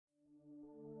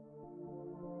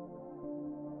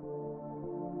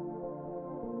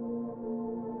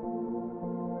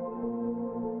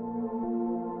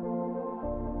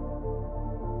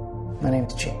My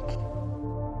name's Jake.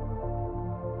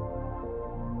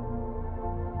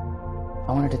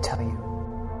 I wanted to tell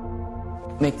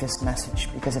you, make this message,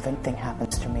 because if anything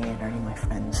happens to me and any of my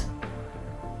friends,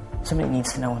 somebody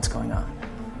needs to know what's going on.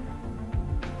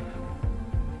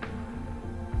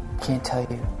 I can't tell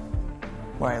you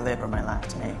where I live or my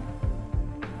last name.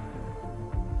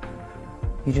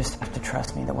 You just have to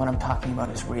trust me that what I'm talking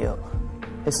about is real.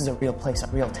 This is a real place, a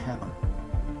real town.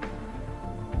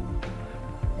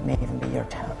 It may even be your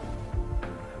town.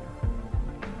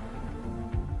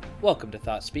 Welcome to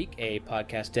Thought Speak, a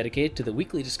podcast dedicated to the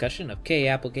weekly discussion of K.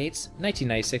 Applegate's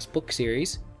 1996 book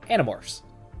series, Animorphs.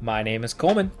 My name is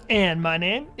Coleman. And my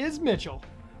name is Mitchell.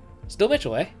 Still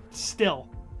Mitchell, eh? Still.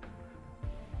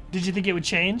 Did you think it would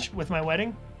change with my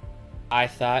wedding? I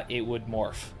thought it would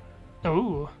morph.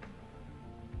 Ooh.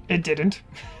 It didn't.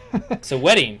 So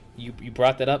wedding, you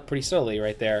brought that up pretty slowly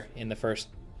right there in the first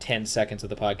 10 seconds of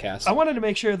the podcast. I wanted to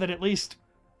make sure that at least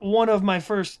one of my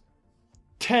first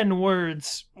 10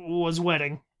 words was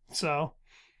wedding. So,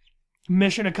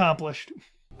 mission accomplished.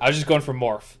 I was just going for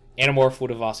morph. Animorph would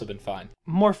have also been fine.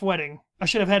 Morph wedding. I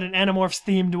should have had an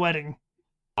Animorphs-themed wedding.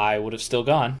 I would have still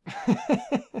gone.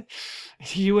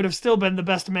 You would have still been the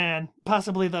best man.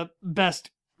 Possibly the best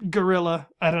gorilla.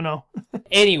 I don't know.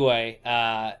 Anyway,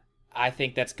 I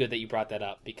think that's good that you brought that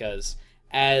up because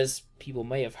as people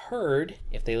may have heard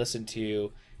if they listened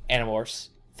to Animorphs,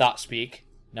 Thought Speak,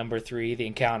 number 3, The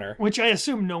Encounter. Which I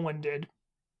assume no one did.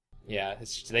 Yeah,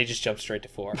 they just jumped straight to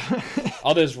 4.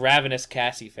 All those ravenous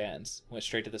Cassie fans went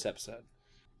straight to this episode.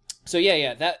 So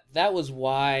yeah, that was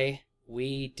why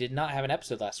we did not have an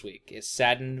episode last week. It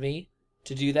saddened me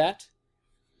to do that.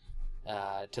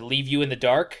 To leave you in the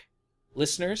dark,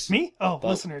 listeners. Me? Oh,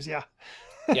 listeners, yeah.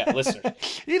 Yeah,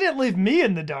 listeners. You didn't leave me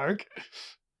in the dark.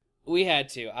 We had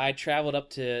to. I traveled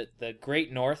up to the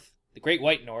Great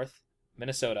White North,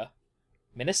 Minnesota.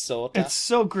 It's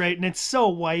so great, and it's so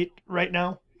white right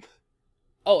now.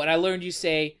 Oh, and I learned you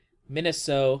say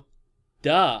Minnesota,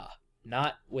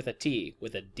 not with a T,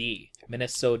 with a D.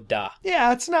 Minnesota.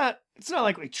 Yeah, it's not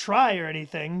like we try or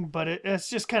anything, but it's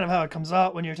just kind of how it comes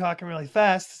out when you're talking really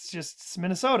fast. It's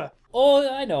Minnesota.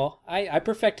 Oh, I know. I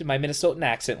perfected my Minnesotan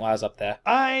accent while I was up there.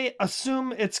 I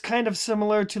assume it's kind of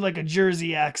similar to like a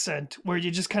Jersey accent, where you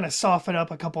just kind of soften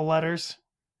up a couple letters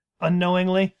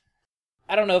unknowingly.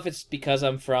 I don't know if it's because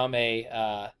I'm from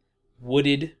a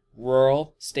wooded,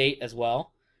 rural state as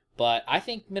well, but I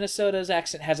think Minnesota's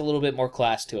accent has a little bit more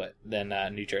class to it than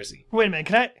New Jersey. Wait a minute,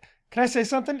 can I say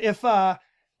something? If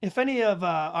any of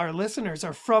our listeners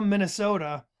are from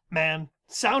Minnesota, man,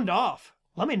 sound off.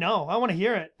 Let me know. I want to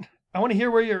hear it. I want to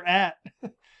hear where you're at.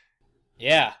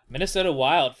 Yeah, Minnesota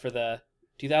Wild for the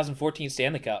 2014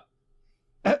 Stanley Cup.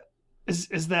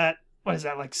 Is that, what is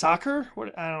that, like soccer?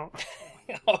 What, I don't...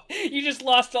 Oh, you just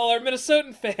lost all our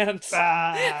Minnesotan fans.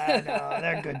 No,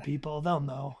 they're good people. They'll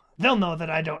know. They'll know that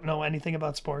I don't know anything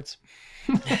about sports.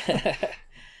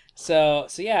 So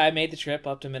yeah, I made the trip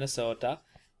up to Minnesota,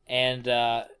 and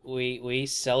we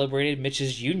celebrated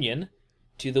Mitch's union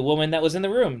to the woman that was in the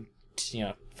room,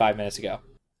 5 minutes ago.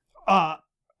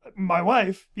 My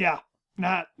wife, yeah,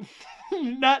 not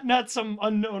some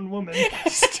unknown woman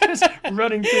just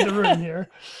running through the room here.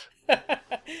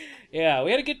 Yeah,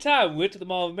 we had a good time. We went to the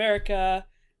Mall of America.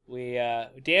 We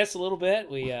danced a little bit.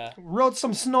 We rode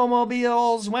some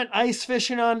snowmobiles, went ice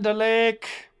fishing on the lake.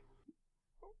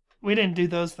 We didn't do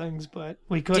those things, but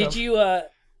we could have.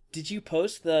 Did you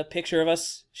post the picture of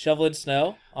us shoveling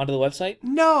snow onto the website?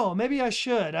 No, maybe I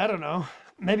should. I don't know.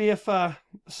 Maybe if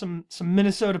some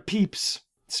Minnesota peeps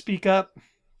speak up,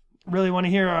 really want to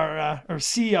hear our or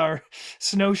see our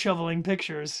snow shoveling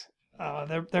pictures.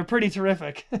 They're pretty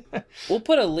terrific. We'll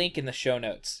put a link in the show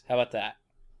notes. How about that?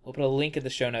 We'll put a link in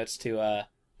the show notes to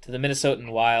the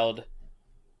Minnesotan Wild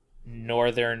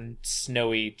northern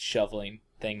snowy shoveling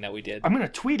thing that we did. I'm gonna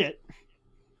tweet it.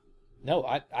 No,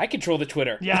 I control the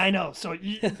Twitter. Yeah, I know. So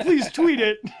please tweet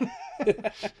it.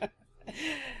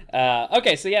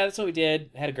 Okay, so yeah, that's what we did.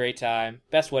 Had a great time.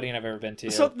 Best wedding I've ever been to.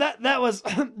 So that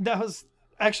was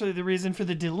actually the reason for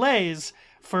the delays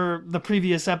for the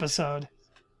previous episode,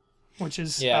 which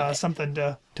is something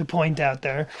to point out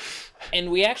there. And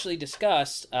we actually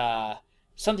discussed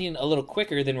something a little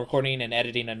quicker than recording and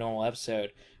editing a normal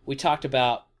episode. We talked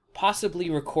about possibly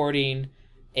recording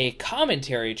a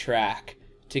commentary track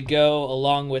to go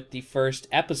along with the first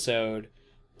episode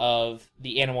of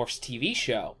the Animorphs TV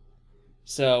show.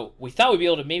 So we thought we'd be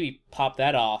able to maybe pop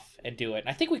that off and do it. And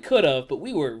I think we could have, but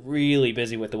we were really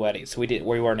busy with the wedding, so we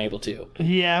weren't able to.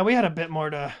 Yeah, we had a bit more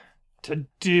to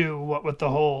do, what with the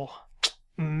whole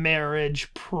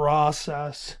marriage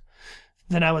process,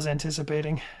 than I was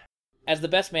anticipating. as the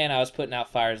best man, I was putting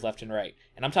out fires left and right.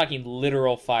 And I'm talking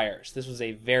literal fires. This was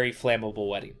a very flammable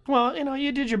wedding. Well,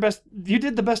 you did your best. You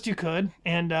did the best you could,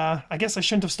 and I guess I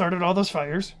shouldn't have started all those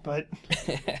fires, but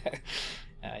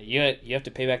you have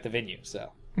to pay back the venue,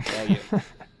 so all you.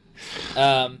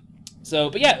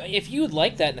 But yeah, if you would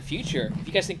like that in the future, if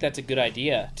you guys think that's a good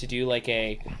idea to do like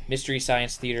a Mystery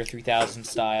Science Theater 3000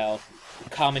 style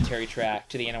commentary track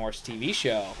to the Animorphs TV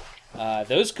show,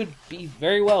 those could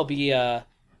very well be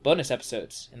bonus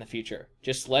episodes in the future.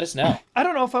 Just let us know. I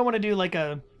don't know if I want to do like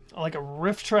a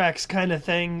riff tracks kind of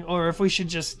thing, or if we should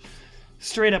just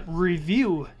straight up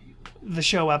review the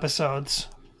show episodes.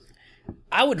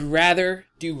 I would rather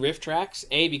do riff tracks,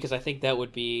 because I think that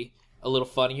would be a little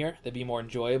funnier, that'd be more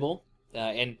enjoyable,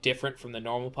 and different from the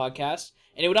normal podcast.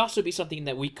 And it would also be something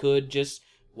that we could just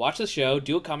watch the show,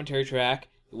 do a commentary track.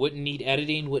 It wouldn't need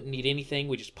editing, wouldn't need anything.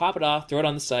 We just pop it off, throw it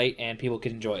on the site, and people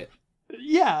could enjoy it.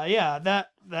 Yeah,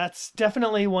 that's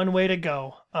definitely one way to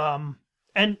go.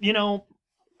 And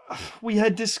we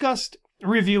had discussed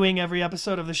reviewing every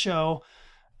episode of the show,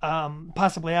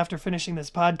 possibly after finishing this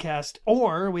podcast,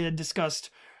 or we had discussed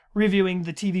reviewing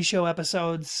the TV show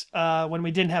episodes when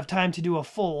we didn't have time to do a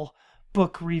full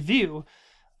book review.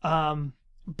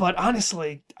 But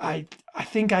honestly, I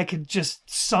think I could just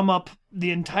sum up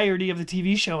the entirety of the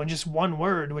TV show in just one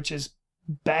word, which is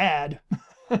bad.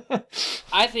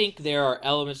 I think there are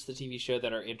elements to the TV show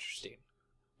that are interesting.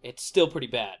 It's still pretty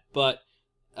bad, but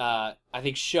I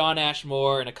think Shawn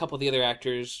Ashmore and a couple of the other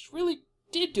actors really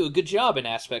did do a good job in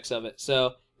aspects of it, so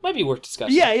it might be worth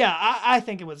discussing. Yeah, I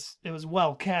think it was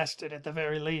well casted at the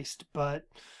very least, but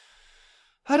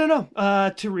I don't know.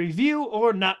 To review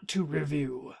or not to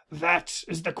review? That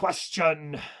is the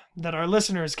question that our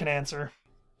listeners can answer.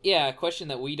 Yeah, a question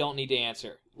that we don't need to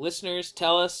answer. Listeners,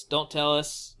 tell us, don't tell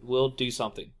us, we'll do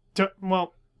something.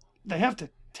 Well, they have to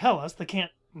tell us. They can't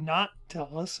not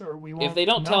tell us, or we won't. If they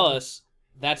don't tell us,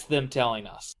 that's them telling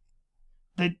us.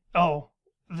 That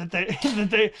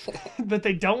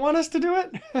they don't want us to do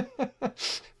it?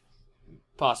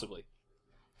 Possibly.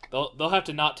 They'll have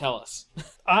to not tell us.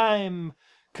 I'm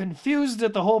confused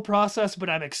at the whole process, but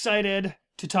I'm excited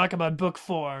to talk about book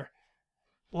 4,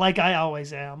 like I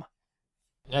always am.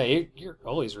 Yeah, you're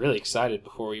always really excited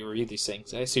before we review these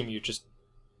things. I assume you're just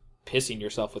pissing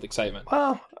yourself with excitement.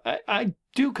 Well, I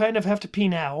do kind of have to pee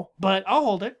now, but I'll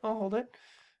hold it.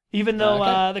 Even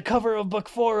though the cover of book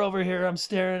 4 over here I'm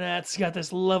staring at's got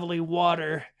this lovely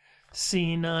water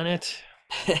scene on it.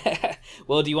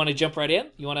 Well, do you want to jump right in?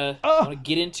 You want to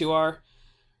get into our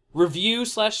review /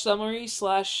 summary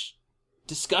 /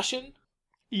 discussion?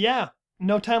 Yeah,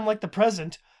 no time like the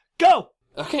present. Go!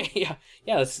 Okay, yeah.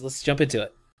 Let's jump into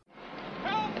it.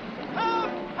 Help!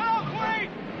 Wait!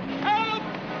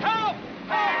 Help!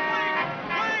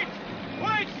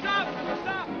 Wait! Stop!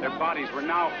 Their bodies were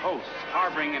now hosts,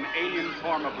 harboring an alien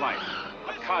form of life,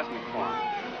 a cosmic form,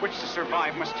 which to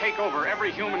survive must take over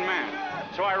every human man.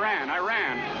 So I ran. They're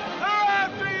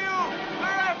after you!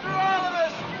 They're after all of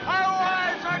us! Our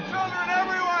wives, our children,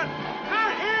 everyone!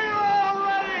 They're here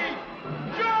already!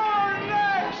 You're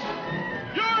next!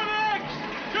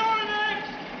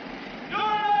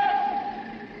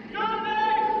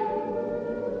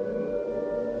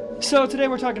 So today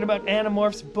we're talking about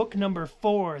Animorphs book number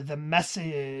 4, The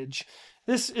Message.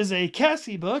 This is a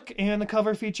Cassie book, and the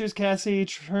cover features Cassie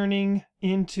turning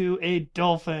into a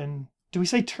dolphin. Do we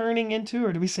say turning into,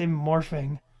 or do we say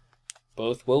morphing?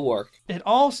 Both will work. It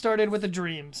all started with the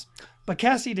dreams, but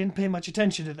Cassie didn't pay much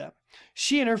attention to them.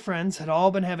 She and her friends had all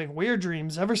been having weird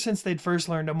dreams ever since they'd first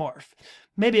learned to morph.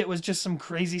 Maybe it was just some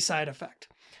crazy side effect.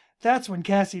 That's when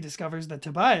Cassie discovers that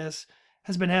Tobias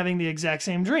has been having the exact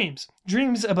same dreams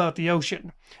about the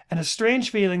ocean, and a strange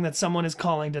feeling that someone is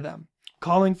calling to them,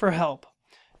 calling for help.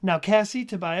 Now Cassie,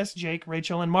 Tobias, Jake,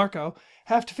 Rachel, and Marco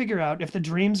have to figure out if the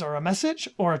dreams are a message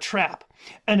or a trap.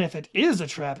 And if it is a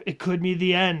trap, it could be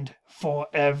the end for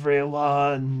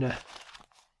everyone.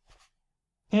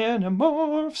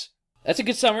 Animorphs. That's a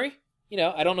good summary.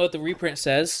 I don't know what the reprint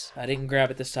says. I didn't grab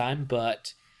it this time,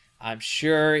 but I'm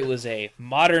sure it was a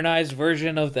modernized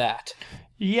version of that.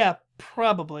 Yeah,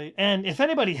 probably. And if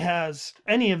anybody has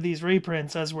any of these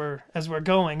reprints as we're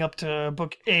going up to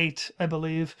book 8, I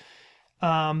believe,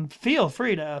 feel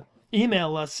free to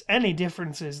email us any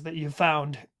differences that you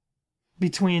found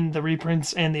between the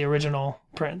reprints and the original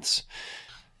prints.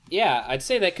 Yeah, I'd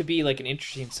say that could be like an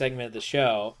interesting segment of the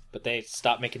show, but they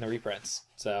stopped making the reprints.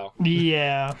 So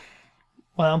yeah.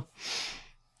 Well,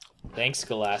 thanks,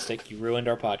 Scholastic. You ruined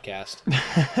our podcast.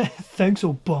 Thanks,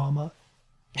 Obama.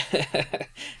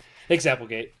 Thanks,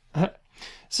 Applegate.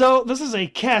 So this is a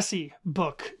Cassie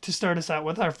book to start us out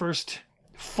with, our first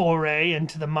foray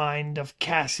into the mind of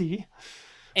Cassie.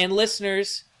 And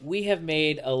listeners, we have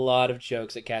made a lot of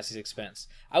jokes at Cassie's expense.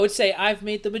 I would say I've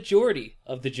made the majority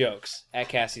of the jokes at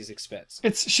Cassie's expense.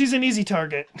 She's an easy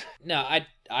target. No,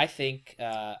 I think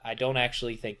I don't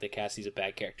actually think that Cassie's a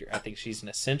bad character. I think she's an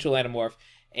essential Animorph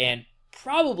and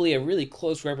probably a really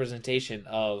close representation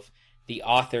of the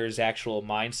author's actual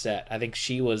mindset. I think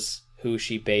she was who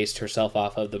she based herself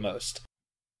off of the most.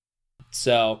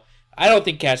 So I don't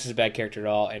think Cassie's a bad character at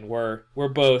all, and we're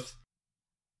both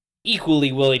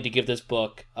equally willing to give this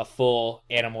book a full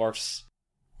Animorphs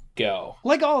go.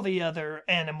 Like all the other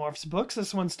Animorphs books,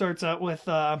 this one starts out with,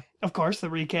 of course, the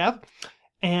recap.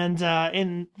 And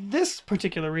in this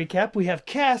particular recap, we have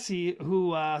Cassie,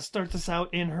 who starts us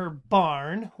out in her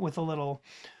barn with a little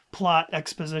plot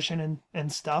exposition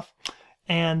and stuff.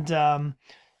 And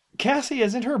Cassie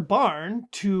is in her barn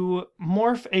to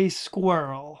morph a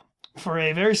squirrel for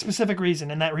a very specific reason.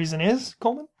 And that reason is,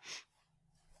 Coleman?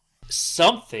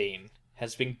 Something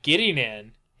has been getting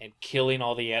in and killing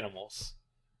all the animals.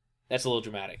 That's a little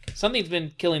dramatic. Something's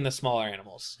been killing the smaller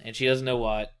animals, and she doesn't know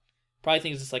what. Probably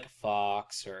thinks it's like a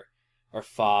fox or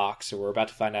we're about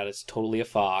to find out it's totally a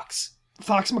fox.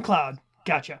 Fox McCloud.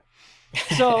 Gotcha.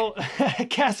 So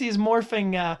Cassie's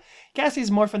morphing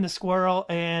the squirrel,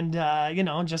 and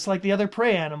just like the other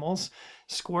prey animals,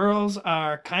 squirrels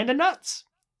are kind of nuts.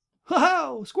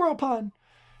 Ho-ho! Squirrel pun.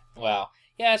 Wow.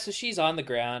 Yeah, so she's on the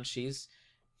ground. She's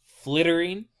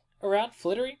flittering around.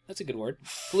 Flittering? That's a good word.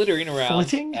 Flittering around.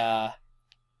 Flitting?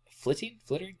 Flitting?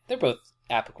 Flittering? They're both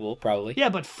applicable, probably. Yeah,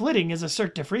 but flitting is a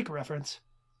Cirque du Freak reference.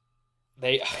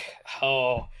 Yet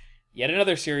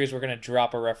another series we're going to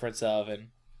drop a reference of and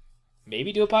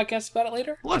maybe do a podcast about it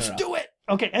later? Let's do it!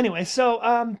 Okay, anyway,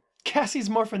 so Cassie's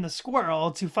morphing the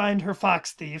squirrel to find her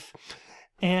fox thief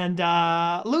and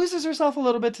loses herself a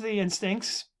little bit to the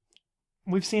instincts.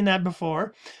 We've seen that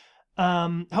before.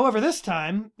 However, this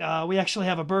time, we actually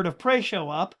have a bird of prey show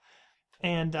up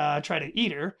and try to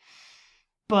eat her.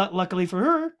 But luckily for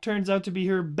her, turns out to be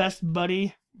her best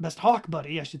hawk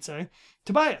buddy, I should say,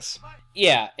 Tobias.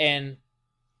 Yeah, and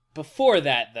before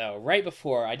that, though, right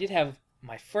before, I did have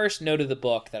my first note of the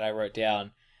book that I wrote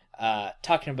down,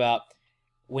 talking about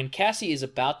when Cassie is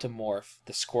about to morph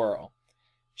the squirrel.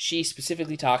 She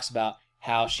specifically talks about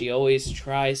how she always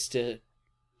tries to,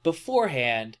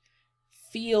 beforehand,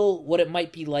 feel what it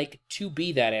might be like to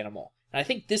be that animal. And I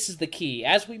think this is the key.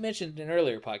 As we mentioned in an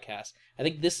earlier podcast, I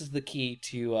think this is the key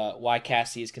to why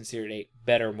Cassie is considered a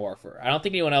better morpher. I don't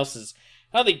think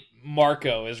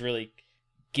Marco is really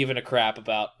giving a crap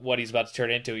about what he's about to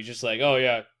turn into. He's just like, oh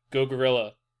yeah, go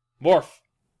gorilla, morph.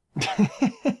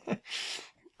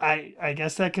 I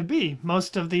guess that could be.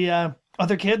 Most of the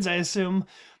other kids, I assume,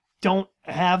 don't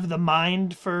have the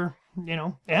mind for,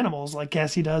 animals like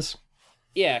Cassie does.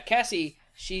 Yeah, Cassie,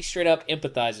 she straight up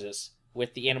empathizes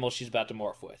with the animal she's about to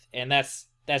morph with. And that's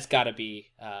got to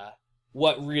be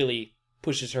what really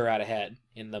pushes her out ahead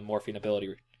in the morphing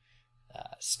ability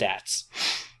stats.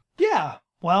 Yeah,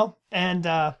 well, and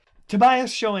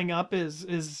Tobias showing up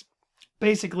is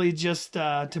basically just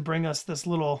to bring us this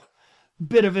little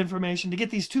bit of information to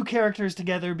get these two characters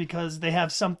together because they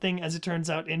have something, as it turns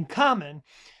out, in common.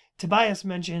 Tobias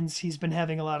mentions he's been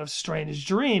having a lot of strange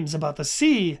dreams about the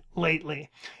sea lately.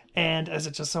 And as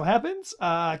it just so happens,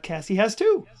 Cassie has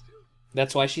too.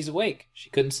 That's why she's awake.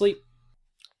 She couldn't sleep.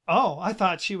 Oh, I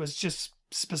thought she was just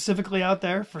specifically out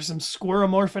there for some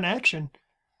squirrelmorphin action.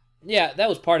 Yeah, that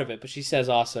was part of it, but she says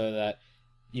also that,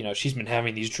 she's been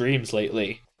having these dreams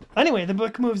lately. Anyway, the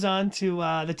book moves on to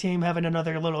the team having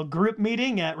another little group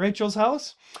meeting at Rachel's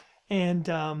house.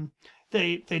 And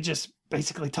they just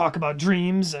basically talk about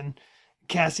dreams, and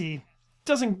Cassie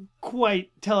doesn't quite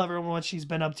tell everyone what she's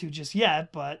been up to just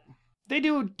yet, but they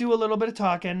do a little bit of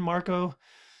talking. Marco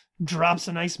drops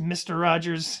a nice Mr.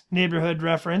 Rogers Neighborhood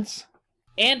reference.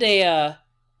 And a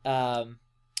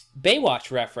Baywatch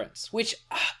reference, which,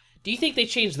 do you think they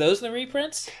changed those in the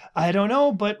reprints? I don't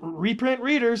know, but reprint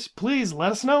readers, please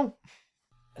let us know.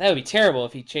 That would be terrible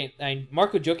if he changed.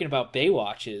 Marco joking about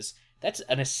Baywatch that's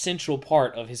an essential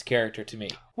part of his character to me.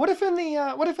 What if in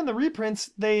the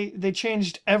reprints they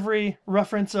changed every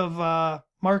reference of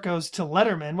Marco's to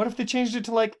Letterman? What if they changed it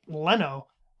to like Leno?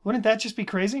 Wouldn't that just be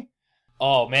crazy?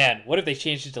 Oh man, what if they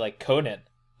changed it to like Conan?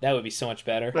 That would be so much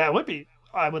better. That would be.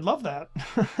 I would love that.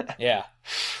 Yeah.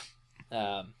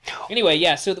 Anyway,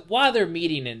 yeah, so while they're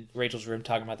meeting in Rachel's room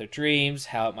talking about their dreams,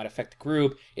 how it might affect the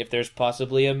group, if there's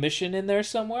possibly a mission in there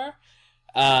somewhere,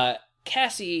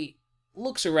 Cassie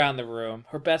looks around the room,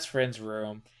 her best friend's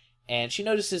room, and she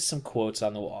notices some quotes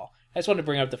on the wall. I just wanted to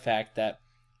bring up the fact that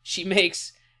she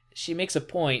makes she makes a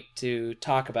point to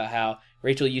talk about how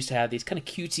Rachel used to have these kind of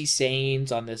cutesy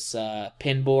sayings on this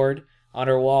pin board on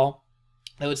her wall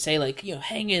that would say, like,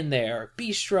 hang in there, or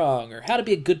be strong, or how to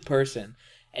be a good person.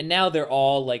 And now they're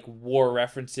all, like, war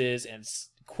references and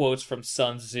quotes from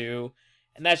Sun Tzu.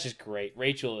 And that's just great.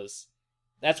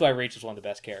 That's why Rachel's one of the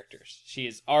best characters. She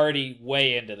is already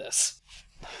way into this.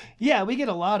 Yeah, we get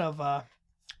a lot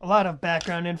of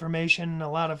background information, a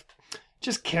lot of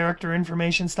just character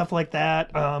information, stuff like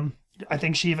that. I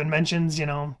think she even mentions,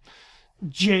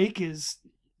 Jake is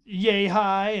yay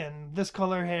high and this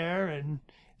color hair and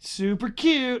super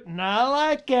cute and I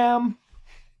like him.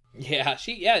 Yeah,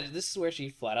 this is where she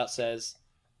flat out says,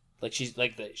 like,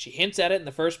 she hints at it in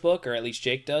the first book, or at least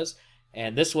Jake does,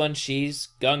 and this one she's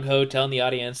gung-ho telling the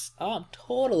audience, oh, I'm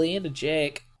totally into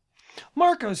Jake.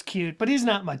 Marco's cute, but he's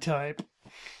not my type.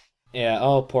 Yeah,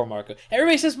 oh, poor Marco.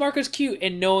 Everybody says Marco's cute,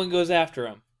 and no one goes after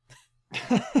him.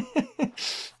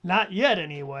 Not yet,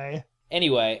 anyway.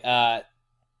 Anyway,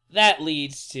 that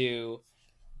leads to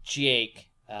Jake,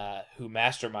 who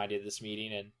masterminded this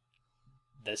meeting and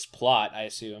this plot, I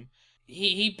assume.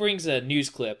 He brings a news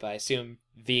clip, I assume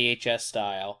VHS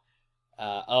style,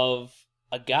 of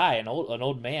a guy, an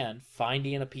old man,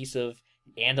 finding a piece of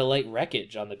Andalite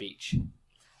wreckage on the beach.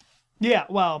 Yeah,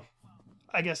 well,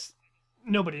 I guess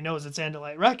nobody knows it's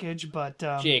Andalite wreckage, but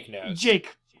Jake knows.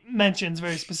 Jake mentions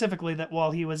very specifically that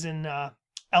while he was in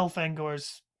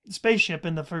Elfangor's spaceship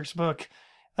in the first book,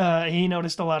 he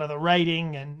noticed a lot of the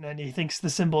writing, and he thinks the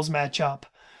symbols match up.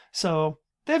 So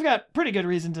they've got pretty good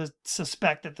reason to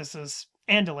suspect that this is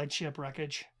Andalite ship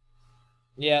wreckage.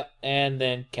 Yeah, and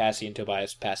then Cassie and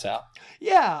Tobias pass out.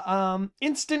 Yeah,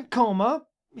 instant coma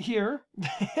here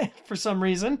for some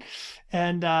reason.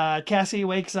 And Cassie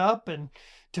wakes up, and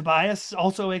Tobias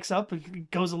also wakes up. He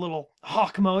goes a little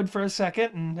hawk mode for a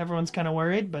second, and everyone's kind of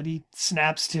worried, but he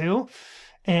snaps too.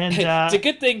 And it's a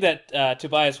good thing that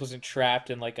Tobias wasn't trapped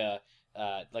in like a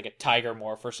tiger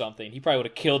morph or something. He probably would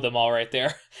have killed them all right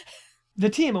there. The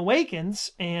team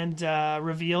awakens and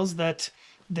reveals that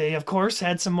they, of course,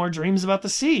 had some more dreams about the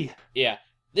sea. Yeah,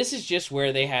 this is just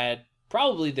where they had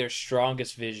probably their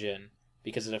strongest vision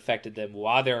because it affected them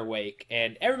while they're awake,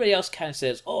 and everybody else kind of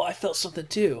says, oh, I felt something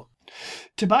too.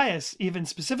 Tobias even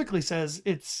specifically says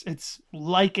it's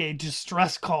like a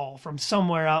distress call from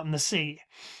somewhere out in the sea.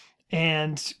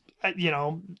 And,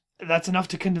 that's enough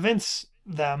to convince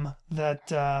them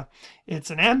that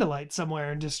it's an Andalite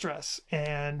somewhere in distress.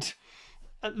 And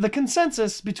the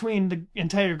consensus between the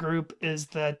entire group is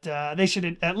that they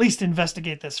should at least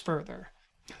investigate this further.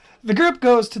 The group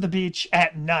goes to the beach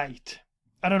at night.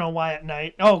 I don't know why at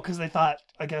night. Oh, because they thought,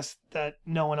 I guess, that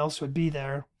no one else would be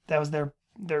there. That was their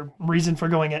reason for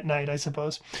going at night, I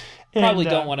suppose. And, probably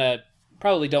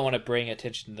don't want to bring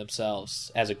attention to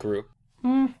themselves as a group.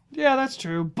 Yeah, that's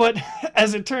true. But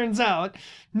as it turns out,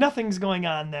 nothing's going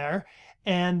on there,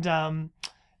 and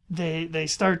they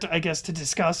start, I guess, to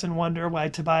discuss and wonder why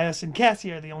Tobias and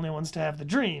Cassie are the only ones to have the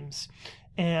dreams,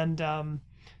 and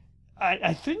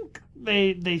I think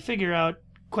they figure out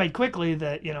quite quickly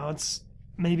that it's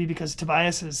maybe because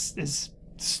Tobias is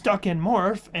stuck in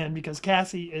morph, and because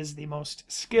Cassie is the most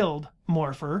skilled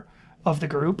morpher of the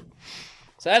group.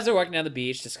 So as they're walking down the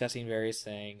beach, discussing various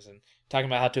things and talking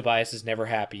about how Tobias is never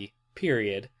happy,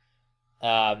 period,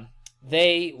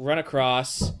 they run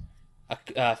across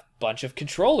a bunch of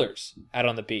controllers out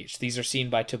on the beach. These are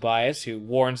seen by Tobias, who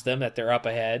warns them that they're up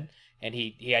ahead, and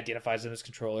he identifies them as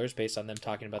controllers based on them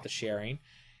talking about the sharing.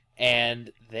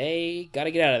 And they got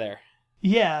to get out of there.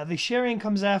 Yeah, the sharing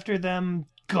comes after them,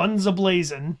 guns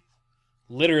a-blazing.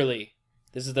 Literally.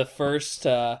 This is the first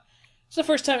time.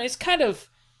 It's kind of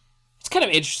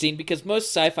interesting because most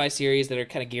sci-fi series that are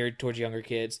kind of geared towards younger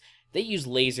kids, they use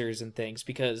lasers and things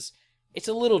because it's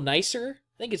a little nicer.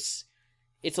 I think it's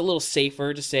a little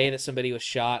safer to say that somebody was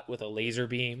shot with a laser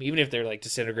beam, even if they're like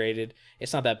disintegrated.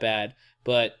 It's not that bad.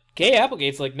 But Kay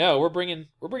Applegate's like, no, we're bringing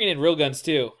in real guns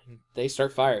too. And they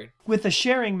start firing. With the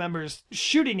sharing members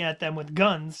shooting at them with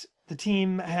guns, the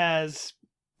team has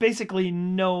basically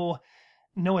no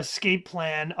escape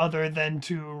plan other than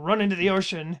to run into the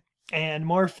ocean and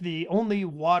morph the only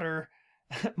water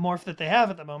morph that they have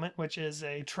at the moment, which is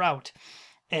a trout.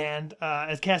 And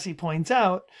as Cassie points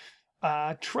out,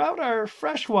 trout are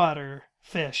freshwater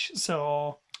fish,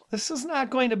 so this is not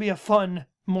going to be a fun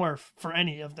morph for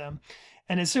any of them.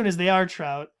 And as soon as they are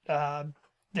trout,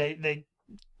 they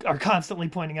are constantly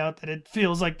pointing out that it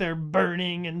feels like they're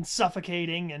burning and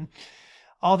suffocating, and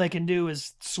all they can do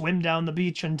is swim down the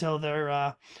beach until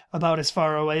they're about as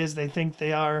far away as they think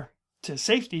they are to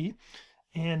safety,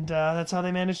 and that's how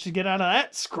they managed to get out of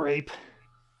that scrape.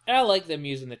 And I like them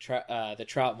using the trout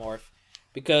morph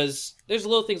because there's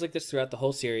little things like this throughout the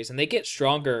whole series, and they get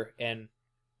stronger and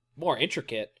more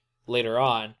intricate later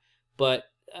on. But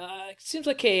it seems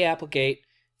like K.A. Applegate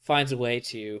finds a way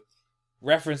to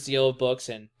reference the old books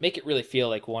and make it really feel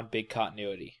like one big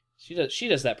continuity. She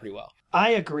does that pretty well.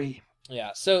 I agree.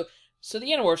 Yeah, so the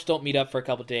Animorphs don't meet up for a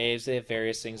couple days. They have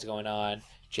various things going on.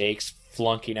 Jake's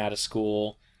flunking out of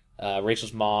school.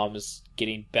 Rachel's mom is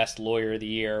getting Best Lawyer of the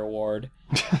Year award.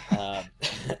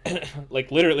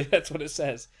 Like, literally, that's what it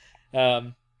says.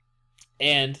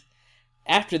 And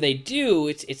after they do,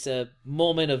 it's a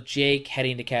moment of Jake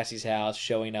heading to Cassie's house,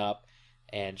 showing up,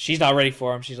 and she's not ready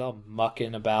for him. She's all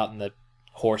mucking about in the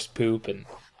horse poop and...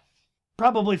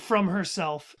 Probably from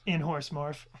herself in horse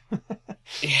morph.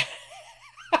 Yeah.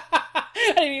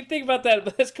 I didn't even think about that,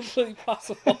 but that's completely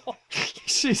possible.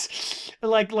 She's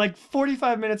like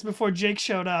 45 minutes before Jake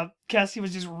showed up, Cassie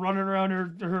was just running around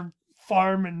her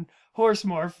farm and horse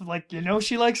morph, like,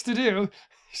 she likes to do.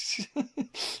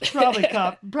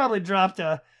 Probably dropped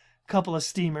a couple of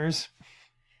steamers.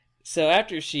 So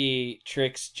after she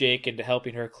tricks Jake into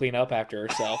helping her clean up after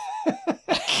herself,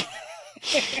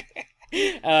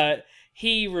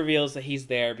 he reveals that he's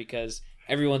there because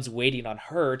everyone's waiting on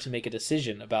her to make a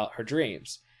decision about her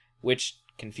dreams, which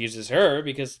confuses her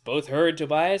because both her and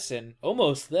Tobias and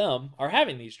almost them are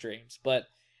having these dreams, but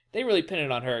they really pin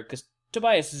it on her because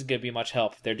Tobias isn't going to be much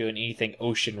help if they're doing anything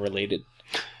ocean related.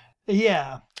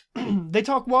 Yeah. They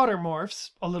talk water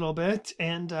morphs a little bit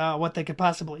and what they could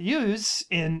possibly use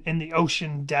in the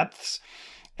ocean depths.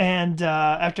 And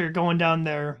after going down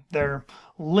their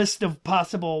list of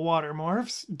possible water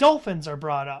morphs, dolphins are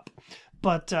brought up.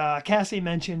 But Cassie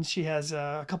mentions she has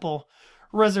a couple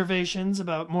reservations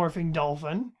about morphing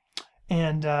dolphin.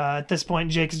 And at this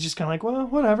point, Jake is just kind of like, well,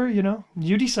 whatever,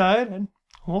 you decide, and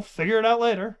we'll figure it out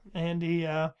later. And he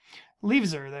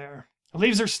leaves her there.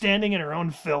 Leaves her standing in her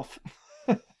own filth.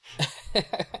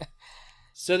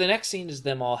 So the next scene is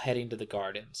them all heading to the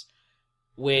gardens,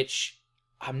 which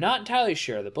I'm not entirely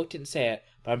sure. The book didn't say it,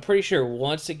 but I'm pretty sure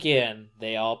once again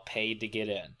they all paid to get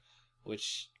in,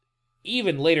 which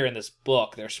even later in this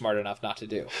book they're smart enough not to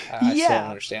do. I still don't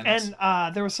understand this.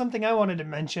 And there was something I wanted to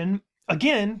mention.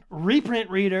 Again, reprint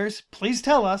readers, please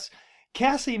tell us.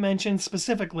 Cassie mentioned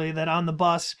specifically that on the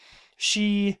bus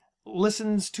she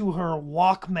listens to her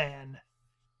Walkman.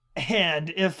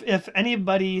 And if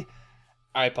anybody...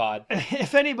 iPod.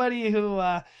 If anybody who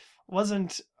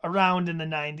wasn't around in the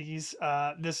 90s,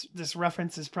 this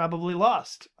reference is probably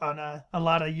lost on a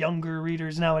lot of younger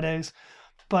readers nowadays.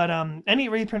 But any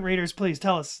reprint readers, please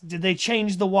tell us, did they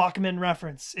change the Walkman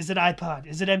reference? Is it iPod?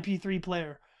 Is it MP3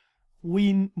 player?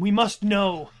 We must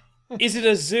know. Is it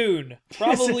a Zune?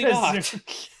 Probably not.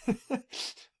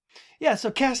 Yeah,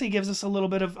 so Cassie gives us a little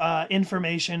bit of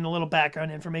information, a little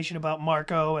background information about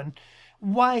Marco and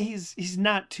why he's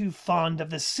not too fond of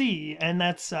the sea, and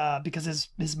that's because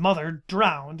his mother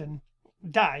drowned and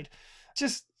died.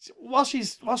 Just while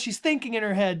she's thinking in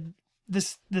her head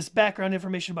this background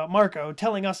information about Marco,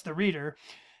 telling us the reader,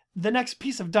 the next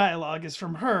piece of dialogue is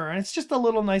from her, and it's just a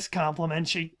little nice compliment.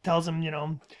 She tells him,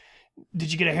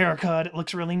 did you get a haircut? It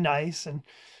looks really nice, and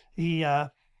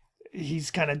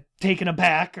he's kind of taken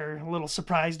aback or a little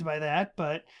surprised by that,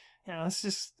 but it's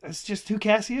just who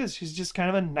Cassie is. She's just kind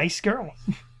of a nice girl.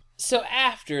 So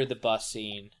after the bus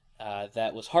scene,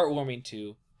 that was heartwarming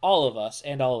to all of us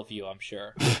and all of you, I'm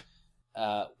sure,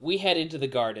 we head into the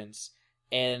gardens,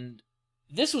 and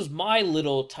this was my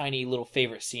tiny little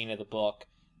favorite scene of the book,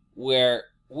 where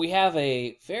we have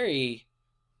a very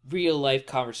real life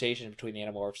conversation between the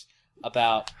Animorphs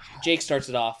about, Jake starts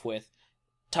it off with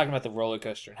talking about the roller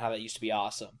coaster and how that used to be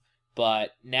awesome. But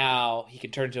now he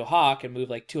can turn into a hawk and move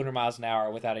like 200 miles an hour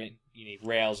without any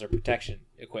rails or protection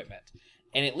equipment.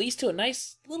 And it leads to a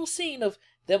nice little scene of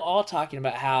them all talking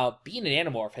about how being an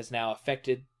Animorph has now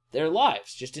affected their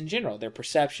lives, just in general. Their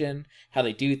perception, how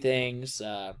they do things,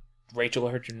 Rachel,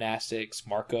 her gymnastics,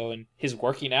 Marco and his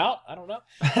working out. I don't know.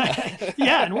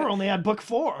 Yeah, and we're only on book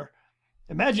 4.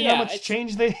 Imagine how much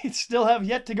change they still have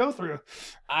yet to go through.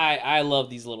 I love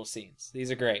these little scenes. These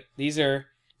are great. These are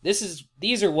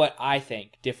what I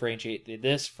think differentiate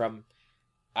this from,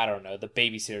 I don't know, the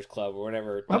Babysitter's Club or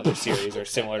whatever other series are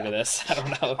similar to this. I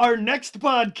don't know. Our next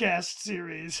podcast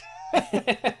series.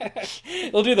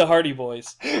 We'll do the Hardy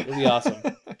Boys. It'll be awesome.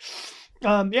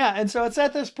 Yeah, and so it's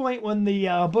at this point when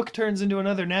the book turns into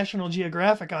another National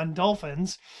Geographic on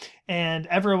dolphins, and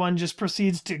everyone just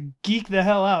proceeds to geek the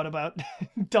hell out about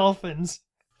dolphins.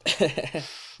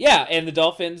 Yeah, and the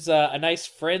dolphins, a nice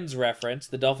Friends reference.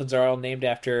 The dolphins are all named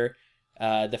after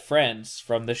the friends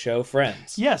from the show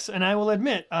Friends. Yes, and I will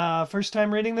admit, first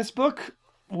time reading this book,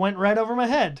 went right over my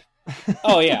head.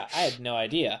 Oh yeah, I had no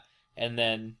idea. And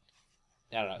then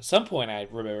I don't know. At some point, I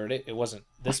remembered it. It wasn't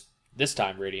this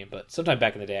time reading, but sometime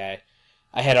back in the day,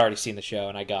 I had already seen the show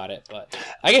and I got it. But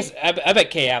I guess I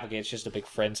bet Kay Applegate's just a big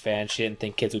Friends fan. She didn't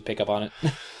think kids would pick up on it.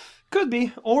 Could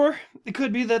be, or it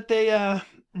could be that they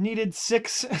needed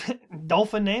 6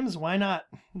 dolphin names. Why not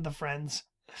the Friends?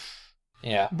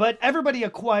 Yeah. But everybody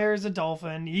acquires a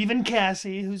dolphin, even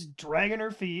Cassie, who's dragging her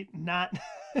feet, not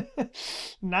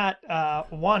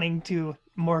wanting to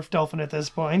morph dolphin at this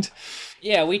point.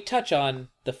 Yeah, we touch on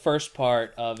the first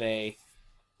part of a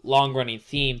long-running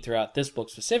theme throughout this book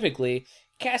specifically.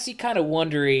 Cassie kind of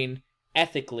wondering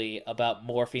ethically about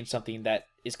morphing something that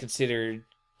is considered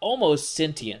almost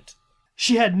sentient.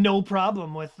 She had no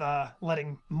problem with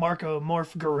letting Marco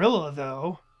morph gorilla,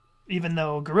 though, even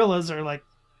though gorillas are like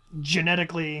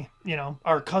genetically,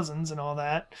 our cousins and all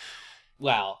that.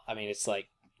 Well, I mean, it's like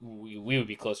we would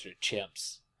be closer to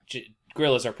chimps.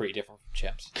 Gorillas are pretty different from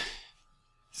chimps.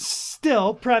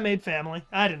 Still, primate family.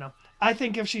 I don't know. I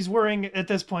think if she's worrying at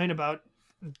this point about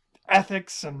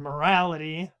ethics and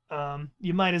morality,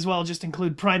 you might as well just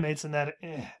include primates in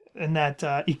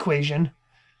that equation.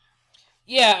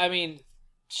 Yeah, I mean,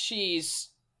 she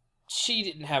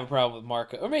didn't have a problem with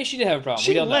Marco, or maybe she did have a problem.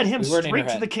 She led him straight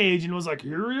to the cage and was like,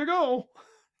 "Here you go.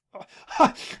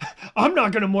 I'm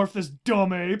not gonna morph this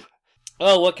dumb ape."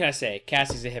 Oh, what can I say?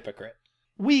 Cassie's a hypocrite.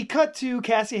 We cut to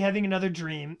Cassie having another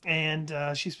dream, and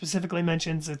she specifically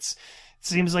mentions it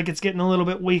seems like it's getting a little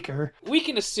bit weaker. We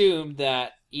can assume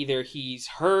that either he's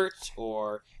hurt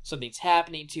or something's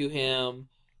happening to him,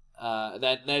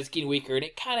 that it's getting weaker, and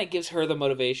it kind of gives her the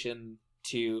motivation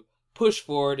to push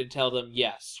forward and tell them,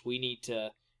 yes, we need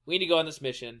to go on this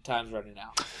mission. Time's running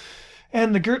out.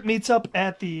 And the group meets up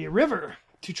at the river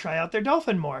to try out their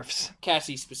dolphin morphs.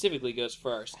 Cassie specifically goes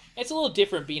first. It's a little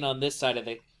different being on this side of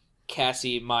the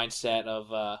Cassie mindset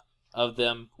of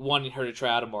them wanting her to try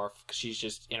out a morph, because she's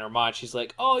just in her mind. She's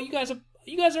like, "Oh, you guys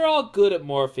are all good at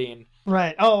morphing."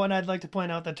 Right. Oh, and I'd like to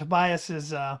point out that Tobias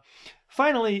is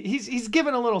finally he's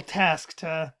given a little task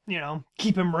to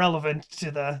keep him relevant to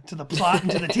the plot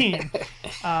and to the team.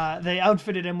 They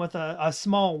outfitted him with a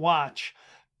small watch,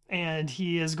 and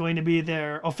he is going to be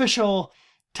their official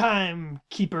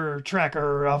timekeeper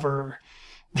tracker of her.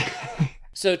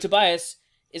 So Tobias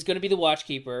is going to be the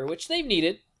watchkeeper, which they've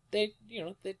needed. They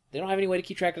don't have any way to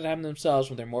keep track of time themselves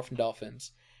when they're morphing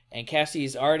dolphins. And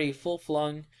Cassie's already full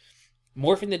flung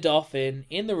morphing the dolphin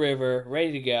in the river,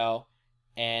 ready to go.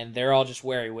 And they're all just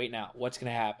wary, waiting out. What's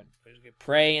going to happen? There's going to be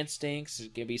prey instincts. There's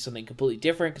going to be something completely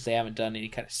different because they haven't done any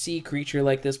kind of sea creature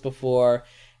like this before.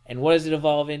 And what does it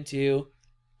evolve into?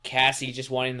 Cassie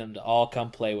just wanting them to all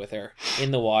come play with her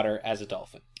in the water as a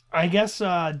dolphin. I guess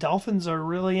dolphins are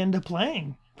really into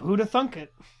playing. Who'd have thunk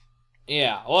it?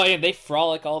 Yeah, well, yeah, they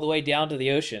frolic all the way down to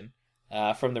the ocean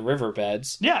from the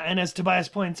riverbeds. Yeah, and as Tobias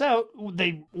points out,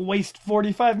 they waste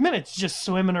 45 minutes just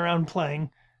swimming around playing.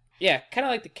 Yeah, kind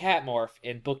of like the cat morph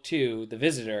in Book 2, The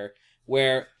Visitor,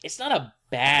 where it's not a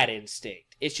bad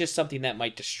instinct. It's just something that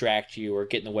might distract you or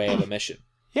get in the way of a mission.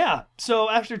 Yeah, so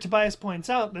after Tobias points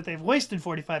out that they've wasted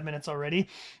 45 minutes already,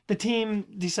 the team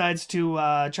decides to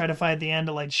try to find the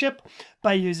Andalite ship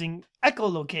by using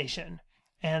echolocation.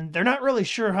 And they're not really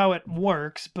sure how it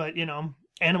works, but,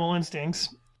 animal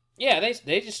instincts. Yeah,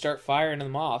 they just start firing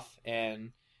them off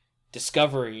and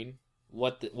discovering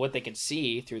what they can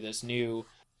see through this new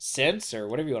sense, or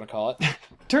whatever you want to call it.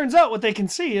 Turns out what they can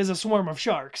see is a swarm of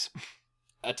sharks.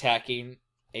 Attacking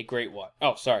a great one.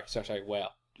 Oh, sorry, whale.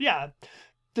 Yeah,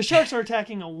 the sharks are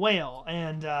attacking a whale,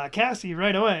 and Cassie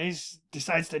right away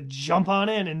decides to jump on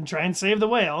in and try and save the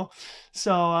whale.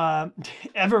 So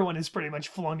everyone is pretty much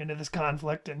flung into this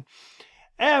conflict, and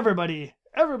everybody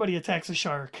attacks a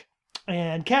shark.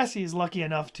 And Cassie is lucky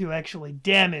enough to actually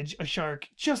damage a shark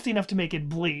just enough to make it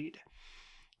bleed.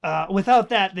 Without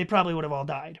that, they probably would have all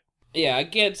died. Yeah,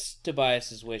 against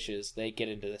Tobias's wishes, they get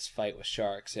into this fight with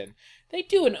sharks, and they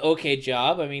do an okay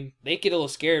job. I mean, they get a little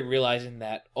scared realizing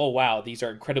that, oh wow, these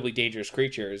are incredibly dangerous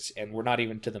creatures, and we're not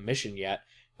even to the mission yet.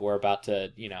 We're about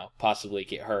to, possibly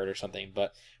get hurt or something.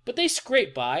 But they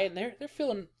scrape by, and they're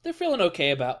feeling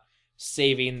okay about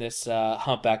saving this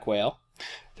humpback whale.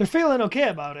 They're feeling okay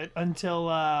about it until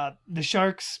the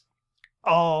sharks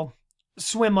all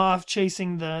swim off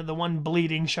chasing the one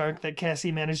bleeding shark that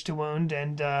Cassie managed to wound,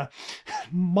 and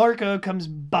Marco comes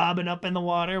bobbing up in the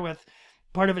water with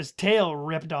part of his tail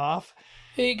ripped off.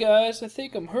 Hey guys, I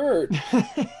think I'm hurt.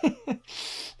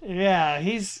 Yeah,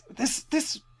 this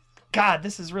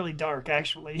is really dark,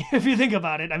 actually, if you think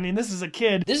about it. I mean, this is a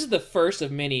kid. This is the first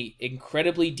of many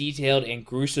incredibly detailed and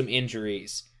gruesome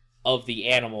injuries of the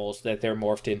animals that they're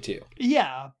morphed into.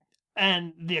 Yeah,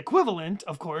 And the equivalent,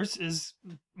 of course, is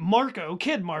Marco,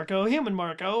 Kid Marco, human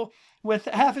Marco, with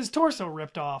half his torso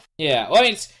ripped off. Yeah, well, I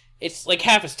mean, it's like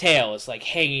half his tail is like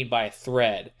hanging by a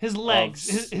thread. His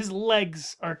legs, his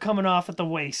legs are coming off at the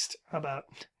waist. How about?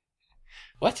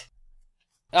 What?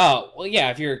 Oh, well, yeah,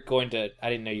 if you're going to... I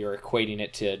didn't know you were equating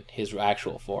it to his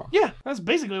actual form. Yeah, that's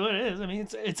basically what it is. I mean,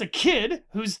 it's a kid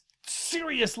who's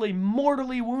seriously,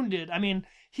 mortally wounded. I mean,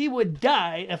 he would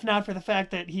die if not for the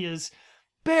fact that he is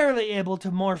barely able to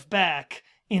morph back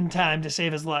in time to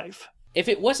save his life. If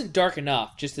it wasn't dark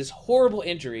enough, just this horrible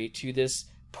injury to this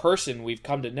person we've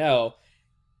come to know,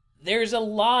 there's a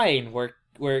line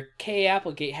where Kay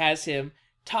Applegate has him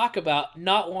talk about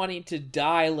not wanting to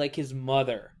die like his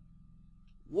mother.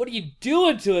 What are you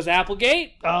doing to us,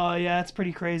 Applegate? Oh, yeah, it's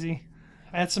pretty crazy.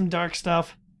 That's some dark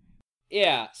stuff.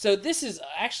 Yeah, so this is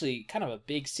actually kind of a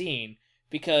big scene,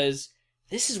 because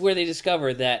this is where they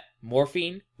discover that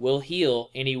morphine will heal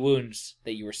any wounds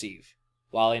that you receive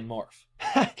while in morph.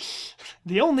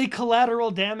 The only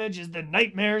collateral damage is the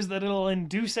nightmares that it'll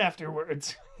induce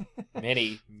afterwards.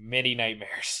 Many, many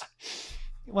nightmares.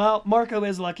 Well, Marco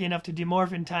is lucky enough to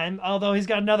demorph in time, although he's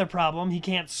got another problem. He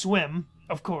can't swim,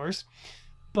 of course.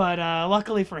 But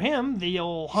luckily for him, the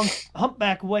old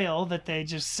humpback whale that they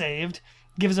just saved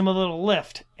gives him a little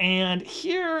lift. And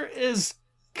here is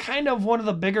kind of one of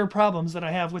the bigger problems that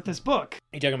I have with this book.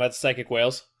 You talking about the psychic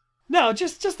whales? No,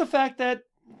 just the fact that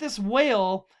this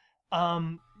whale,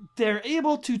 they're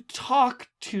able to talk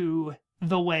to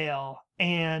the whale,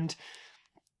 and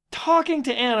talking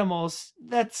to animals,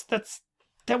 that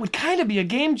would kind of be a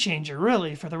game changer,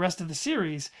 really, for the rest of the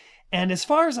series. And as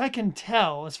far as I can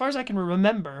tell, as far as I can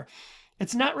remember,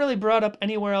 it's not really brought up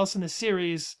anywhere else in the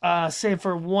series, save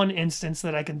for one instance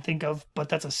that I can think of, but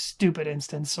that's a stupid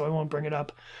instance, so I won't bring it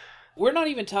up. We're not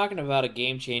even talking about a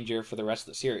game changer for the rest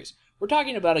of the series. We're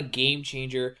talking about a game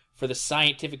changer for the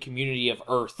scientific community of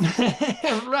Earth.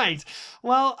 Right.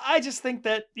 Well, I just think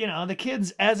that, the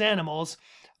kids as animals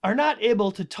are not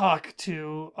able to talk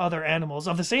to other animals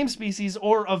of the same species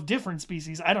or of different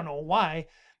species. I don't know why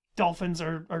dolphins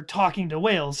are talking to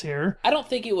whales here. I don't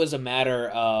think it was a matter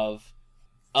of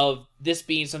this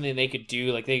being something they could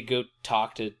do, like they could go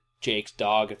talk to Jake's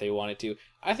dog if they wanted to.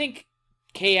 I think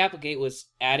Kay Applegate was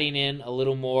adding in a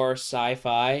little more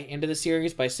sci-fi into the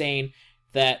series by saying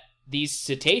that these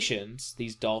cetaceans,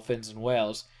 these dolphins and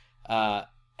whales,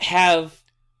 have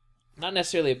not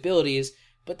necessarily abilities,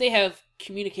 but they have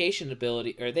communication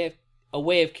ability, or they have a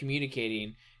way of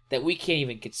communicating that we can't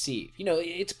even conceive.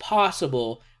 It's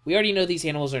possible. We already know these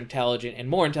animals are intelligent, and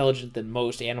more intelligent than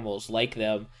most animals like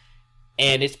them.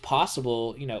 And it's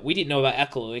possible, we didn't know about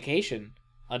echolocation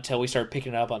until we started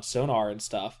picking it up on sonar and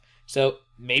stuff. So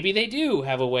maybe they do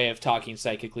have a way of talking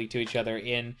psychically to each other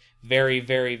in very,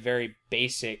 very, very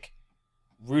basic,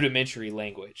 rudimentary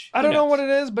language. I don't know what it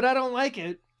is, but I don't like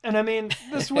it. And I mean,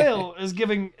 this whale is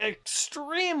giving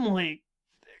extremely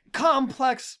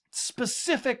complex,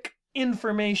 specific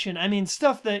information. I mean,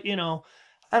 stuff that,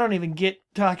 I don't even get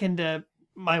talking to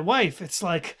my wife. It's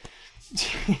like...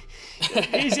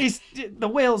 the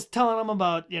whale's telling him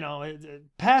about his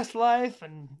past life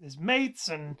and his mates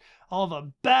and all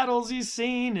the battles he's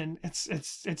seen, and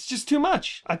it's just too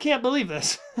much. I can't believe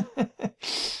this.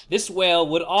 This whale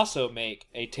would also make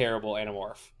a terrible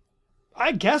Animorph.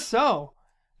 I guess so,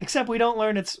 except we don't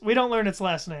learn its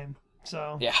last name.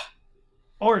 So yeah,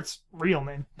 or its real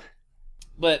name.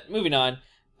 But moving on,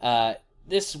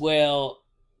 this whale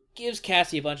gives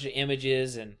Cassie a bunch of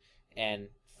images and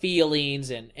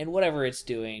feelings and whatever it's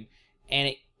doing, and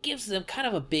it gives them kind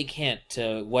of a big hint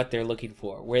to what they're looking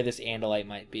for, where this Andalite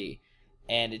might be.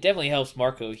 And it definitely helps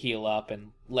Marco heal up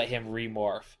and let him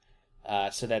remorph,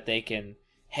 so that they can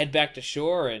head back to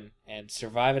shore and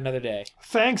survive another day.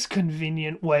 Thanks,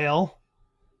 convenient whale.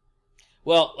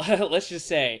 Well, let's just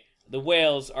say the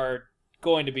whales are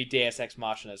going to be Deus Ex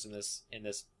Machinas in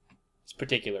this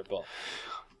particular book.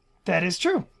 That is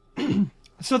true.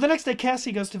 So the next day,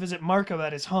 Cassie goes to visit Marco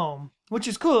at his home, which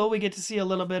is cool. We get to see a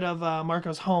little bit of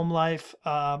Marco's home life,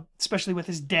 especially with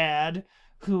his dad,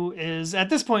 who is, at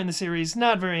this point in the series,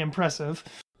 not very impressive.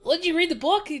 Well, did you read the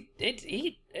book?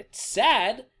 It's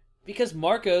sad, because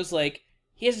Marco's like,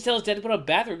 he has to tell his dad to put on a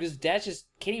bathrobe because his dad just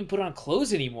can't even put on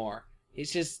clothes anymore.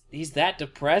 He's that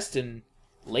depressed and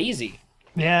lazy.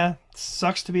 Yeah,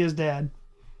 sucks to be his dad.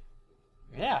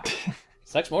 Yeah,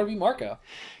 sucks more to be Marco.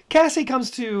 Cassie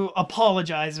comes to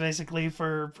apologize, basically,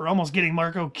 for almost getting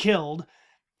Marco killed,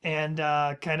 and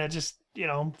kind of just,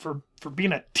 for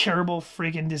being a terrible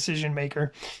freaking decision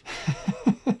maker.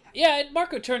 Yeah, and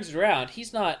Marco turns it around.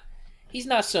 He's not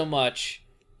so much,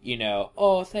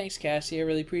 oh, thanks, Cassie, I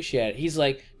really appreciate it. He's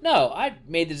like, no, I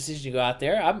made the decision to go out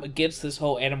there. I'm against this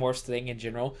whole Animorphs thing in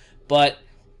general, but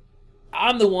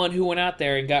I'm the one who went out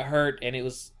there and got hurt, and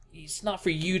it's not for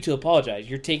you to apologize.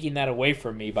 You're taking that away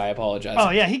from me by apologizing.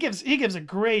 Oh yeah, he gives a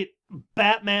great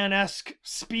Batman-esque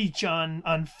speech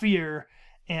on fear,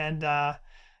 and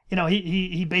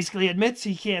he basically admits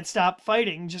he can't stop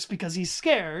fighting just because he's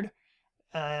scared,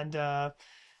 and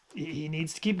he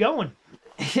needs to keep going.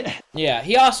 Yeah,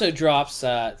 he also drops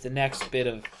the next bit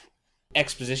of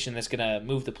exposition that's going to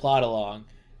move the plot along,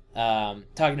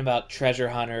 talking about treasure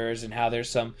hunters and how there's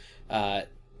some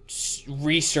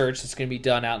research that's going to be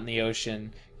done out in the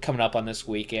ocean coming up on this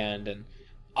weekend, and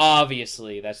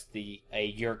obviously that's a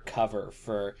year cover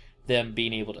for them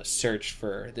being able to search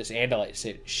for this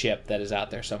Andalite ship that is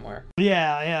out there somewhere.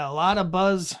 Yeah, a lot of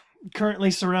buzz currently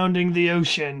surrounding the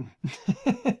ocean.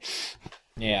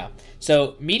 Yeah.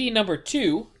 So, meeting number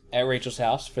 2 at Rachel's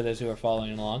house, for those who are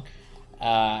following along,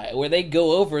 where they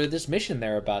go over this mission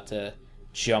they're about to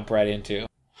jump right into.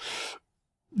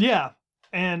 Yeah,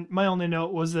 and my only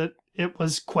note was that it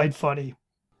was quite funny.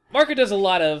 Marco does a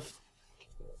lot of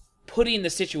putting the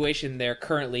situation they're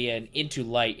currently in into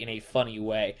light in a funny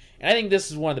way. And I think this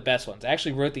is one of the best ones. I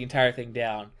actually wrote the entire thing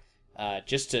down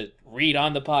just to read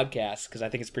on the podcast because I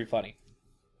think it's pretty funny.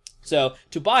 So,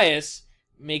 Tobias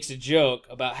makes a joke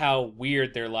about how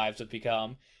weird their lives have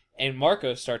become, and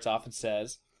Marco starts off and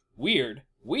says, "Weird,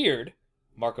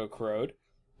 Marco crowed.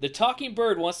 The talking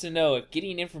bird wants to know if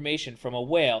getting information from a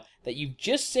whale that you've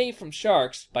just saved from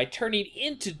sharks by turning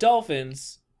into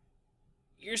dolphins,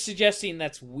 you're suggesting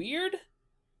that's weird?"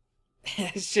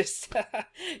 It's just,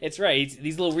 it's right.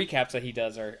 These little recaps that he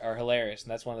does are hilarious,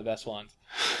 and that's one of the best ones.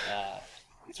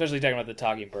 Especially talking about the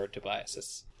talking bird,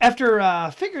 Tobias.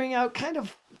 After figuring out kind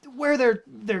of where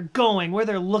they're going, where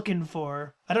they're looking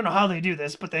for, I don't know how they do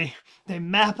this, but they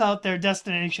map out their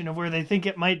destination of where they think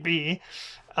it might be,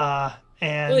 and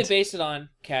really based it on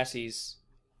Cassie's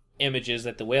images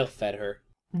that the whale fed her.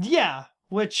 Yeah,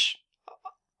 which,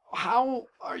 how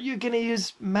are you gonna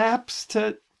use maps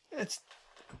to?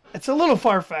 It's a little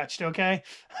far-fetched, okay?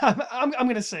 I'm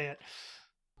gonna say it.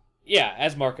 Yeah,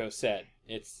 as Marco said,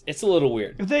 it's a little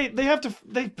weird.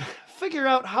 They figure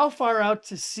out how far out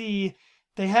to sea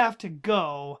they have to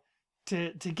go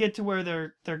to get to where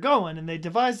they're going, and they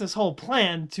devise this whole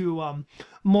plan to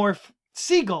morph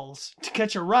seagulls to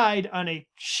catch a ride on a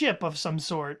ship of some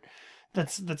sort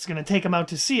that's going to take them out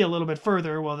to sea a little bit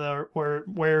further,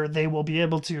 where they will be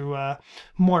able to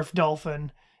morph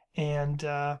dolphin and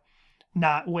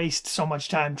not waste so much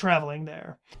time traveling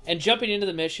there. And jumping into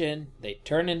the mission, they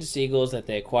turn into seagulls that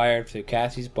they acquired through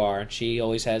Cassie's bar, and she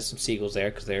always has some seagulls there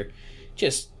because they're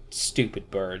just stupid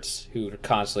birds who are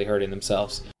constantly hurting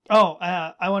themselves. Oh,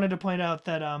 I wanted to point out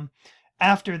that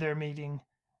after their meeting,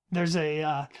 there's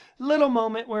a little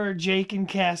moment where Jake and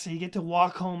Cassie get to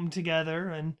walk home together,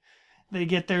 and they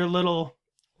get their little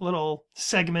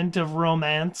segment of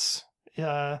romance.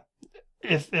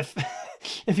 If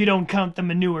if you don't count the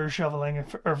manure shoveling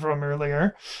from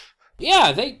earlier.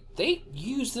 Yeah, they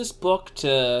use this book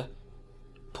to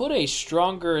put a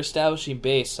stronger establishing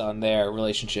base on their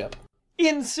relationship.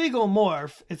 In Seagull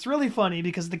Morph, it's really funny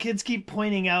because the kids keep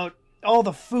pointing out all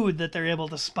the food that they're able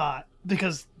to spot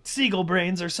because seagull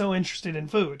brains are so interested in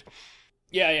food.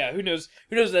 Yeah. Who knows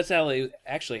that's how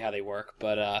they work,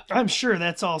 but I'm sure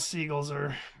that's all seagulls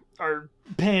are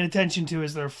paying attention to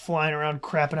as they're flying around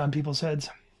crapping on people's heads.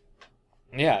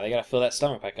 Yeah, they gotta fill that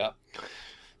stomach back up.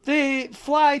 They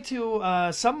fly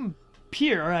to some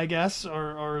pier, I guess,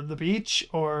 or the beach,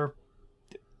 or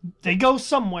they go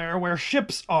somewhere where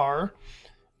ships are.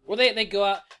 Well, they go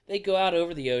out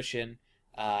over the ocean,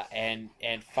 and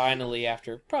finally,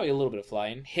 after probably a little bit of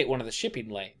flying, hit one of the shipping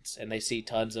lanes, and they see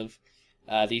tons of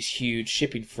these huge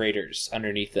shipping freighters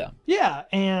underneath them. Yeah,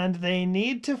 and they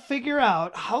need to figure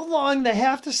out how long they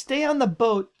have to stay on the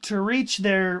boat to reach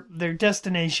their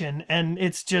destination, and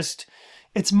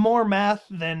it's more math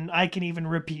than I can even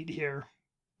repeat here.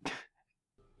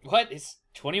 What? It's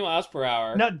 20 miles per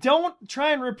hour. Now, don't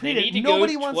try and repeat it.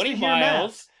 Nobody wants to hear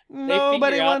math.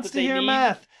 Nobody wants to hear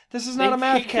math. This is not a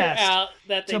math cast.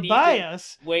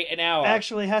 Tobias wait an hour.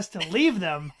 Actually has to leave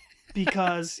them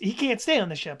because he can't stay on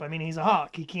the ship. I mean, he's a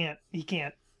hawk. He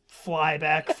can't fly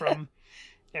back from,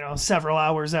 several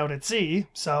hours out at sea.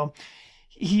 So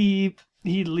he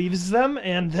leaves them,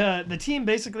 and the team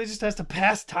basically just has to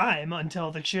pass time until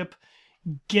the ship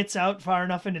gets out far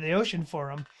enough into the ocean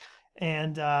for him.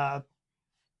 And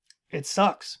it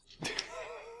sucks.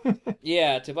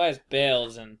 Yeah, Tobias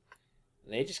bails, and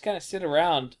they just kind of sit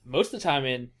around most of the time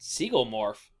in seagull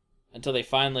morph until they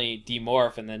finally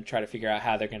demorph and then try to figure out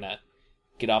how they're going to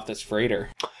get off this freighter.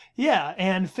 Yeah,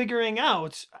 and figuring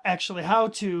out actually how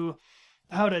to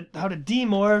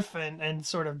demorph and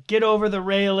sort of get over the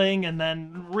railing and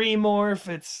then remorph.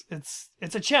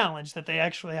 It's a challenge that they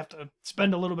actually have to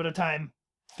spend a little bit of time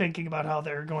thinking about how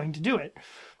they're going to do it.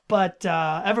 But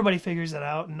everybody figures it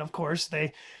out, and of course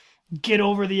they get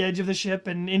over the edge of the ship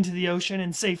and into the ocean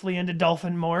and safely into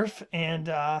dolphin morph. And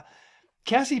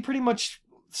Cassie pretty much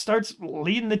starts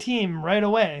leading the team right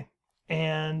away.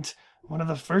 And one of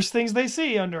the first things they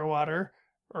see underwater,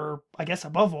 or I guess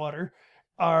above water,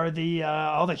 are the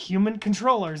all the human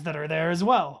controllers that are there as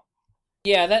well.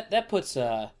 Yeah, that puts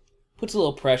a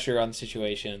little pressure on the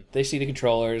situation. They see the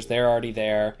controllers, they're already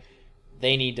there.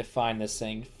 They need to find this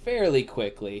thing fairly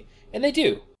quickly, and they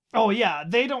do. Oh yeah,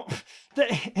 they don't.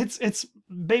 It's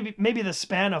maybe the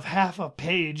span of half a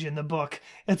page in the book.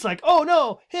 It's like, oh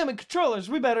no, human controllers,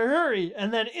 we better hurry,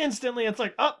 and then instantly it's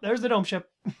like, oh, there's the dome ship.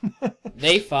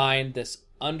 They find this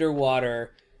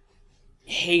underwater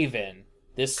haven,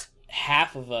 this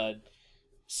half of a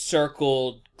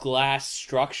circled glass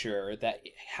structure that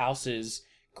houses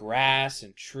grass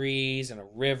and trees and a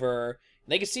river.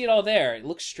 They can see it all there. It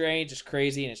looks strange, it's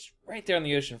crazy, and it's right there on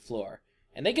the ocean floor.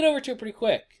 And they get over to it pretty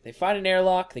quick. They find an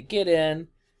airlock, they get in.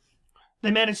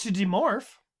 They manage to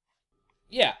demorph.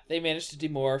 Yeah, they manage to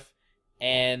demorph,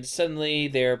 and suddenly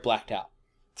they're blacked out.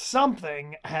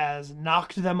 Something has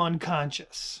knocked them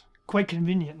unconscious, quite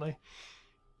conveniently.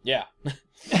 Yeah.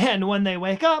 And when they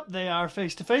wake up, they are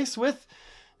face to face with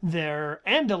their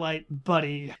Andalite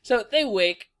buddy. So they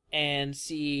wake and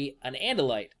see an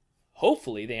Andalite.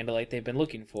 Hopefully the Andalite they've been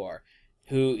looking for,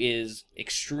 who is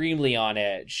extremely on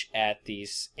edge at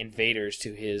these invaders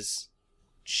to his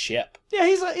ship. Yeah,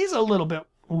 he's a little bit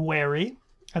wary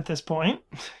at this point.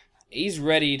 He's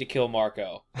ready to kill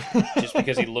Marco just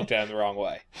because he looked at him the wrong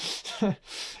way.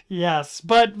 Yes,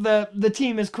 but the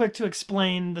team is quick to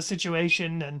explain the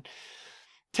situation and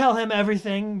tell him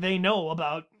everything they know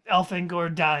about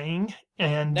Elfangor dying,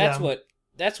 and that's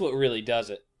what really does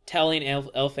it. Telling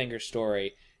Elfanger's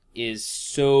story is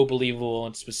so believable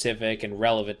and specific and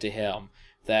relevant to him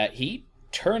that he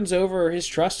turns over his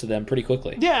trust to them pretty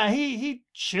quickly. Yeah, he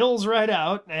chills right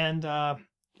out and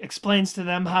explains to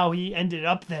them how he ended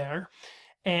up there,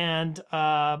 and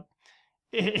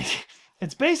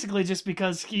it's basically just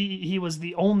because he was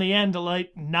the only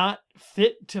Andalite not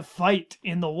fit to fight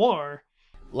in the war.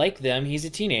 Like them, he's a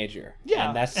teenager.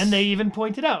 Yeah, and they even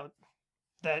pointed out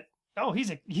that, oh,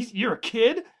 you're a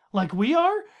kid like we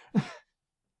are.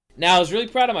 Now, I was really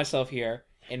proud of myself here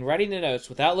in writing the notes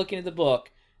without looking at the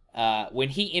book. When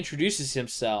he introduces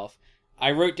himself,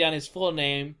 I wrote down his full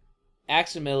name,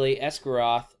 Aximili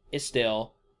Esgaroth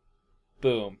Istil.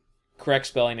 Boom. Correct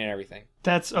spelling and everything.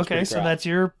 That's okay, so that's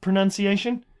your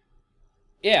pronunciation?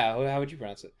 Yeah, how would you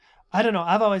pronounce it? I don't know.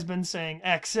 I've always been saying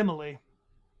Aximili.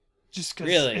 Just because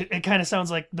really? it kind of sounds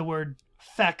like the word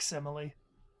facsimile.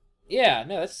 Yeah,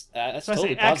 no, that's so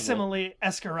totally I say possible. Aximili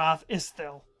Esgaroth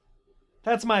Istil.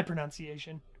 That's my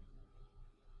pronunciation.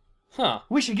 Huh.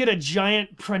 We should get a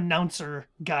giant pronouncer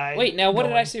guy. Wait, now what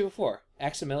going. did I say before?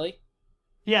 Aximili?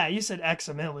 Yeah, you said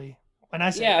Aximili. When I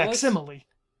said Yeah, Aximili.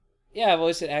 Yeah, I've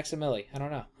always said Aximili. I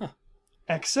don't know. Huh.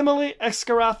 Aximili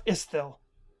Esgaroth Istil.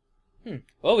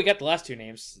 Well, we got the last two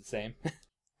names the same.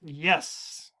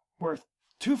 Yes. We're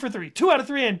 2 for 3. 2 out of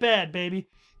 3 ain't bad, baby.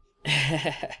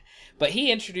 But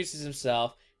he introduces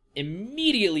himself,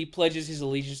 immediately pledges his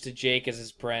allegiance to Jake as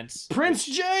his prince. Prince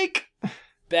Jake!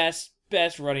 Best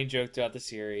running joke throughout the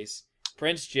series.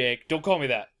 Prince Jake. Don't call me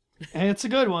that. It's a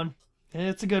good one.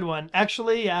 It's a good one.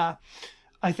 Actually, I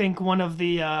think one of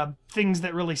the things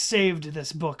that really saved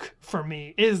this book for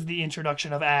me is the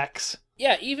introduction of Axe.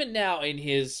 Yeah, even now in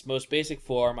his most basic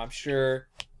form, I'm sure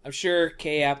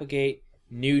Kay Applegate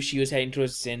knew she was heading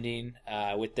towards its ending,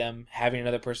 with them having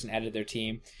another person added to their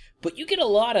team. But you get a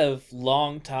lot of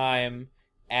long-time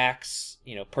Axe,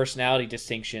 personality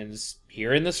distinctions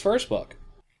here in this first book.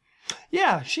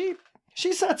 Yeah, she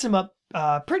sets him up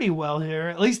pretty well here,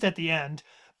 at least at the end.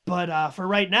 But for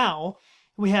right now,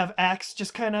 we have Axe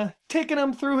just kind of taking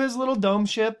him through his little dome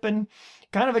ship and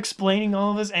kind of explaining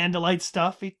all of his Andalite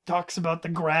stuff. He talks about the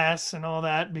grass and all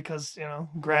that because,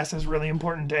 grass is really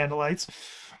important to Andalites.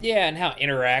 Yeah, and how it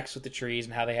interacts with the trees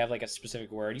and how they have like a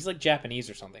specific word. He's like Japanese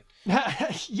or something.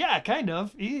 Yeah, kind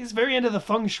of. He's very into the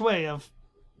feng shui of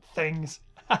things.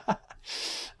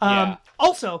 Yeah.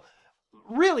 Also,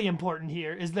 really important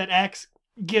here is that Axe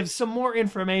gives some more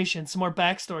information, some more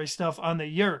backstory stuff on the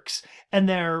Yeerks and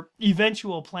their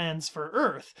eventual plans for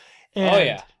Earth.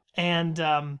 And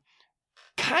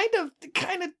kind of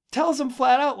tells them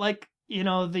flat out, like, the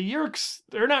Yeerks,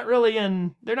 they're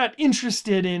not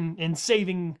interested in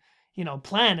saving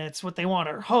planets. What they want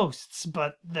are hosts,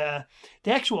 but the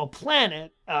actual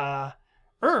planet,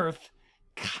 Earth,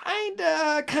 kind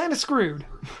of screwed.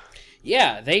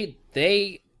 Yeah,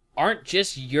 they aren't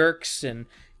just Yeerks and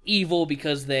evil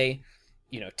because they,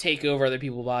 take over other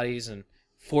people's bodies and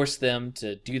force them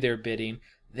to do their bidding.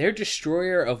 They're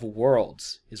destroyer of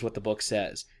worlds, is what the book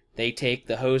says. They take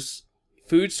the host's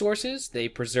food sources, they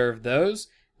preserve those,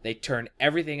 they turn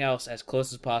everything else as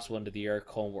close as possible into the Yeerk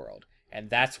homeworld. And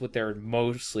that's what they're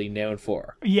mostly known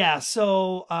for. Yeah,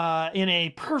 so in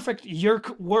a perfect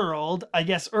Yeerk world, I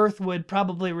guess Earth would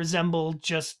probably resemble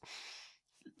just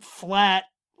flat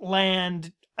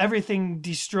land, everything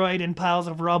destroyed in piles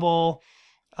of rubble,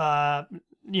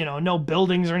 no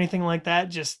buildings or anything like that,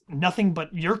 just nothing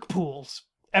but Yeerk pools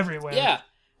everywhere. Yeah,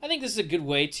 I think this is a good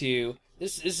way to...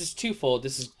 This is twofold.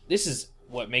 This is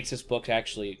what makes this book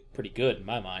actually pretty good in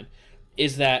my mind,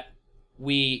 is that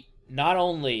we not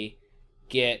only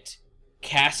get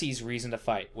Cassie's reason to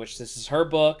fight, which this is her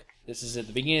book. This is at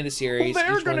the beginning of the series. Well,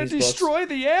 they're going to destroy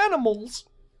the animals.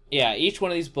 Yeah, each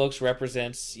one of these books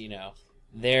represents,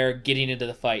 they're getting into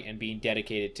the fight and being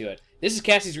dedicated to it. This is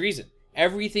Cassie's reason.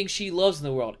 Everything she loves in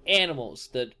the world, animals,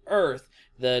 the earth,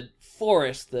 the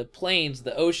forest, the plains,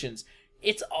 the oceans,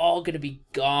 it's all going to be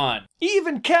gone.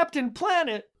 Even Captain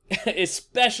Planet.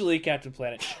 Especially Captain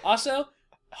Planet. Also,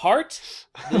 Heart,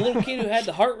 the little kid who had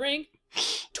the heart ring,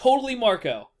 totally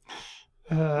Marco.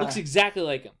 Looks exactly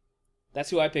like him.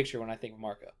 That's who I picture when I think of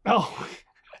Marco. Oh,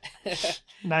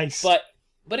 nice. But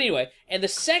anyway, and the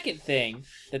second thing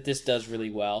that this does really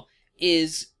well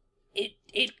is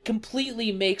it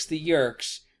completely makes the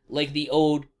Yeerks like the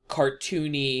old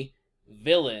cartoony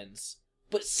villains,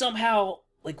 but somehow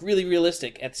like really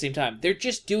realistic at the same time. They're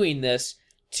just doing this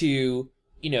to,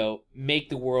 make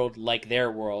the world like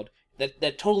their world.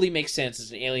 That totally makes sense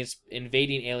as an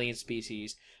invading alien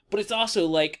species. But it's also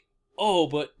like, oh,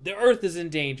 but the Earth is in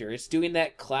danger. It's doing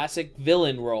that classic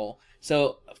villain role.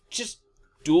 So just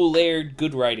dual-layered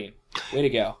good writing. Way to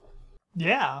go.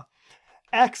 Yeah.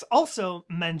 X also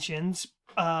mentions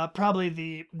probably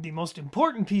the most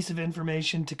important piece of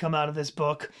information to come out of this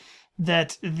book,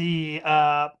 that the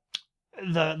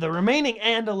remaining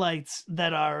Andalites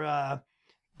that are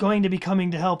going to be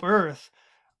coming to help Earth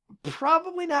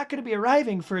probably not going to be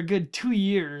arriving for a good 2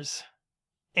 years.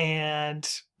 And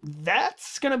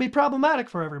that's going to be problematic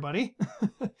for everybody.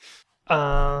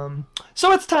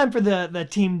 So it's time for the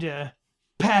team to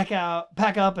pack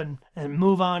up and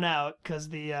move on out, because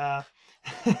the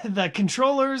the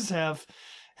controllers have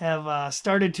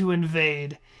started to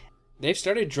invade. They've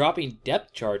started dropping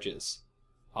depth charges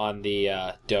on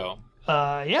the dome.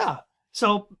 Yeah.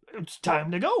 So it's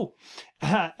time to go.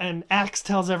 And Axe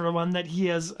tells everyone that he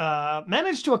has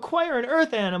managed to acquire an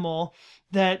Earth animal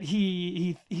that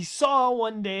he saw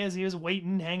one day as he was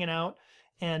hanging out,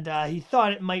 and he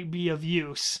thought it might be of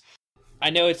use. I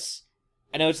know it's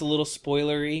a little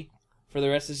spoilery for the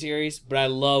rest of the series, but I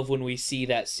love when we see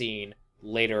that scene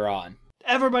later on.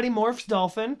 Everybody morphs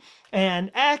dolphin,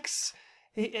 and Axe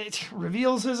it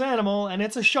reveals his animal, and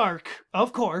it's a shark,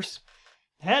 of course.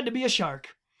 Had to be a shark.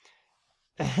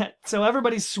 So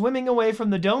everybody's swimming away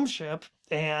from the dome ship,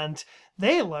 and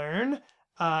they learn,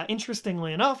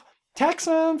 interestingly enough,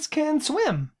 Texans can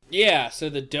swim. Yeah, so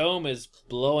the dome is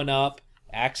blowing up.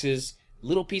 Axe's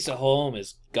little piece of home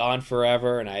is gone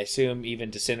forever, and I assume even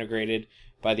disintegrated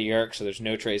by the Yeerk, so there's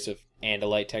no trace of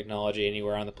Andalite technology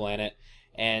anywhere on the planet.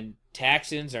 And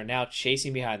Texans are now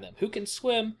chasing behind them, who can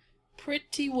swim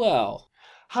pretty well.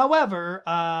 However,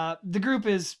 the group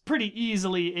is pretty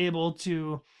easily able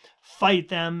to fight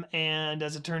them, and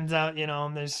as it turns out,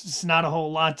 there's not a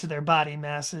whole lot to their body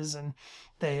masses, and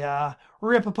they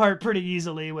rip apart pretty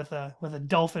easily with a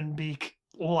dolphin beak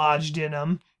lodged in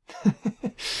them.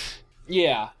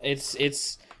 Yeah,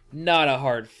 it's not a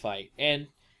hard fight, and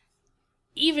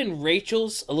even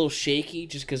Rachel's a little shaky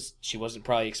just because she wasn't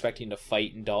probably expecting to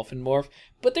fight in dolphin morph,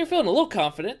 but they're feeling a little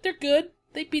confident. They're good.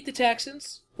 They beat the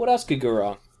Texans. What else could go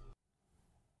wrong?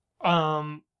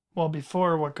 Well,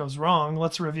 before what goes wrong,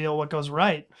 let's reveal what goes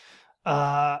right.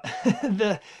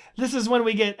 This is when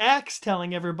we get Axe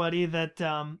telling everybody that,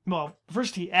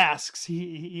 first he asks.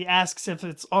 He asks if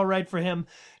it's all right for him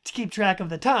to keep track of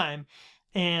the time.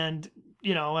 And,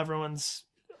 everyone's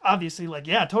obviously like,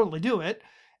 yeah, totally do it.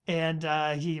 And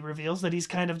he reveals that he's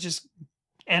kind of just...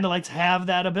 Andalites have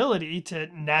that ability to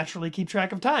naturally keep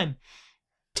track of time.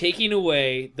 Taking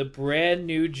away the brand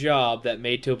new job that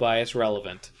made Tobias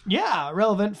relevant. Yeah,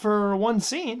 relevant for one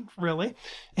scene, really.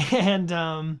 And,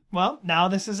 now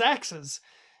this is Axe's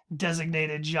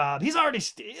designated job. He's already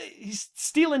he's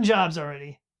stealing jobs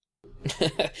already.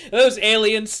 Those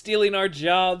aliens stealing our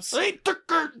jobs. They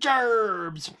took our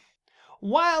jobs.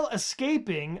 While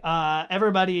escaping,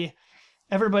 everybody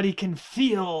can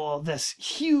feel this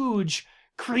huge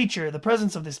creature, the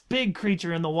presence of this big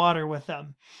creature in the water with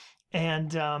them.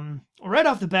 And right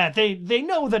off the bat, they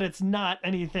know that it's not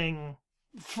anything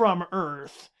from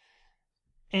Earth.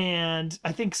 And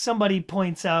I think somebody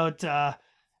points out,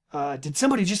 did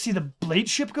somebody just see the Blade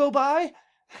ship go by?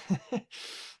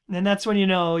 And that's when you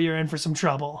know you're in for some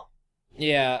trouble.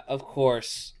 Yeah, of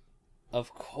course.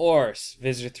 Of course,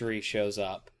 Visitor 3 shows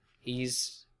up.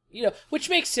 He's, which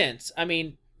makes sense. I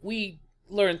mean, we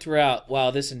learned throughout,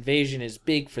 while this invasion is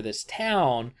big for this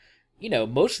town,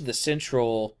 most of the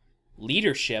central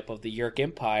leadership of the Yeerk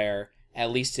Empire,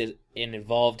 at least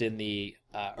involved in the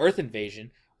Earth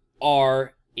invasion,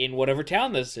 are in whatever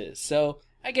town this is. So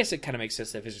I guess it kind of makes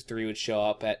sense that Visitor 3 would show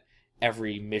up at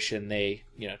every mission they,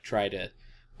 try to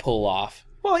pull off.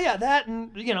 Well, yeah, that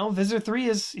and, Visitor 3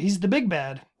 he's the big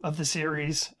bad of the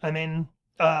series. I mean,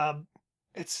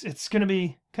 it's going to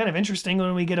be kind of interesting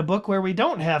when we get a book where we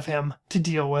don't have him to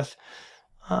deal with.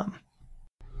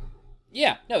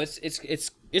 Yeah, no,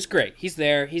 it's great. He's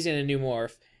there. He's in a new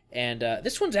morph. And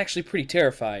this one's actually pretty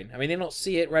terrifying. I mean, they don't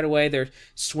see it right away. They're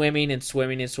swimming and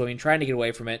swimming and swimming, trying to get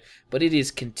away from it. But it is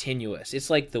continuous.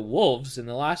 It's like the wolves in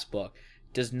the last book.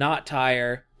 Does not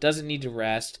tire, doesn't need to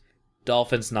rest.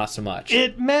 Dolphins, not so much.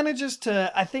 It manages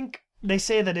to, I think they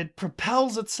say that it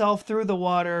propels itself through the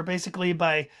water basically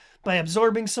by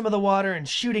absorbing some of the water and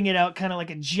shooting it out kind of like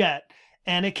a jet.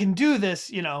 And it can do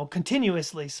this,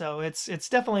 continuously. So it's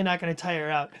definitely not going to tire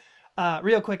out.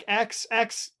 Real quick, Axe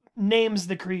names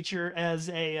the creature as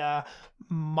a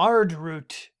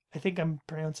Mardrut. I think I'm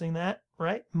pronouncing that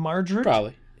right. Mardrut?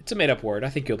 Probably. It's a made-up word. I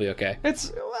think you'll be okay.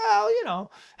 It's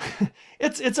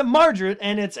it's a Mardrut,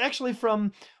 and it's actually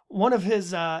from one of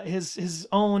his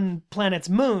own planet's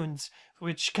moons,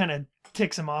 which kind of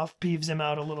ticks him off, peeves him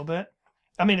out a little bit.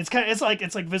 I mean, it's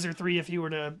like Visitor 3 if you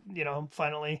were to,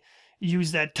 finally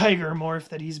use that tiger morph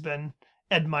that he's been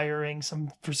admiring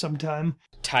for some time.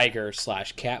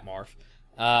 Tiger/cat morph.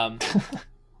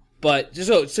 But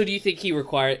so do you think he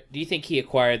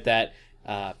acquired that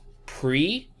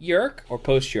pre-Yeerk or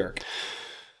post-Yeerk?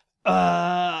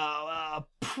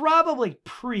 Probably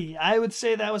pre. I would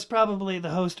say that was probably the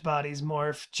host body's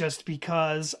morph, just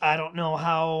because I don't know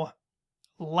how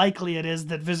likely it is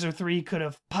that Visitor 3 could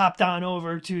have popped on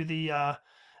over to the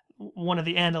one of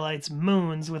the Andalites'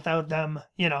 moons without them,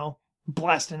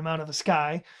 blasting him out of the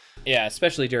sky. Yeah,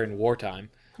 especially during wartime.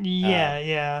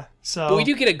 Yeah. So, but we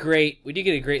do get a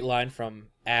great line from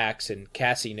Axe, and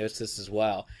Cassie notes this as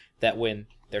well, that when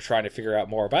they're trying to figure out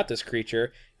more about this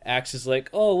creature, Axe is like,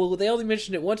 "Oh, well, they only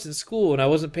mentioned it once in school, and I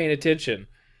wasn't paying attention."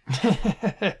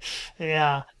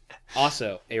 Yeah.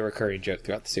 Also, a recurring joke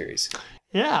throughout the series.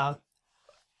 Yeah.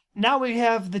 Now we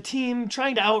have the team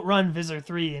trying to outrun Visitor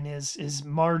 3 in his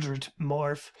Mardrut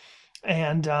morph.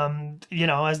 And,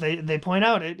 as they point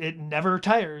out, it never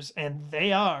tires, and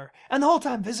they are. And the whole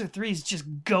time, Visitor 3 is just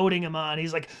goading him on.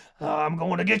 He's like, I'm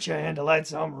going to get you,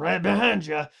 Andalites. I'm right behind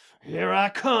you. Here I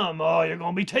come. Oh, you're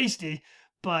going to be tasty.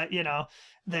 But,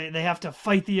 they have to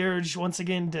fight the urge once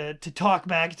again to talk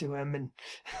back to him. And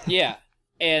yeah,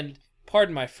 and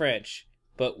pardon my French,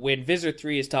 but when Visitor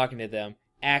 3 is talking to them,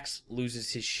 Axe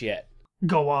loses his shit.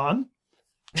 Go on.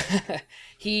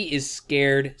 He is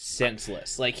scared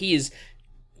senseless. Like,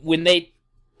 when they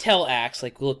tell Axe,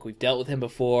 like, look, we've dealt with him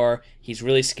before, he's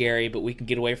really scary, but we can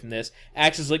get away from this,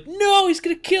 Axe is like, no, he's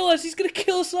gonna kill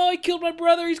us all, he killed my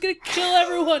brother, he's gonna kill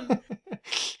everyone.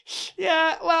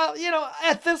 Yeah, well,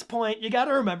 at this point, you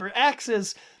gotta remember, Axe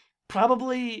is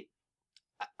probably,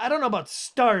 I don't know about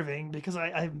starving, because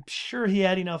I'm sure he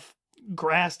had enough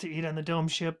grass to eat on the dome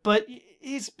ship, but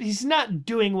he's not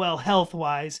doing well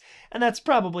health-wise, and that's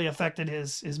probably affected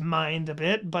his mind a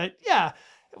bit. But yeah,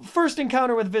 first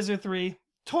encounter with Visitor 3,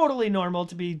 totally normal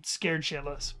to be scared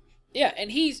shitless. Yeah,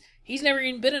 and he's never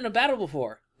even been in a battle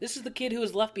before. This is the kid who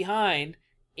was left behind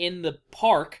in the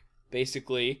park,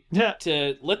 basically,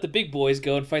 to let the big boys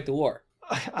go and fight the war.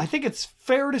 I think it's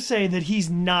fair to say that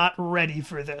he's not ready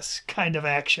for this kind of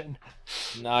action.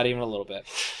 Not even a little bit.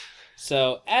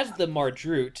 So, as the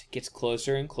Mardrut gets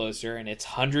closer and closer, and it's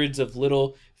hundreds of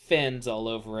little fins all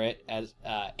over it, as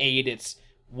aid its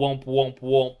womp womp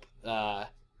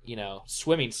womp,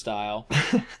 swimming style,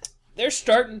 they're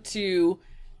starting to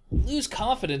lose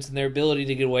confidence in their ability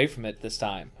to get away from it this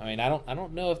time. I mean, I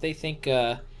don't know if they think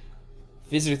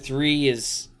Visitor 3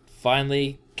 is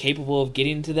finally capable of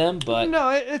getting to them, but no,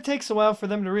 it takes a while for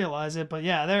them to realize it. But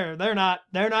yeah, they're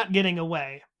not getting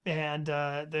away. And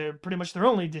they're pretty much their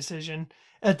only decision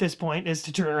at this point is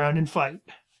to turn around and fight.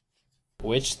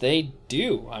 Which they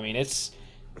do. I mean,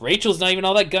 Rachel's not even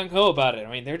all that gung-ho about it.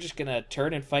 I mean, they're just going to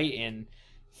turn and fight in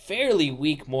fairly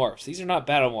weak morphs. These are not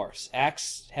battle morphs.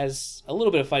 Axe has a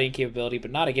little bit of fighting capability,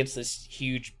 but not against this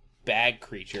huge bag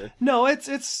creature. No,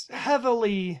 it's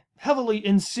heavily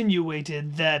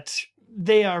insinuated that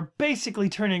they are basically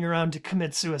turning around to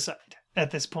commit suicide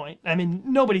at this point. I mean,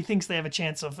 nobody thinks they have a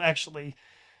chance of actually,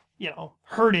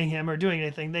 hurting him or doing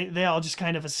anything. They all just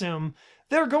kind of assume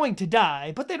they're going to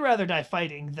die, but they'd rather die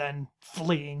fighting than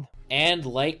fleeing. And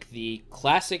like the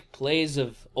classic plays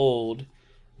of old,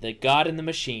 the God in the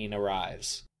Machine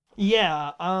arrives.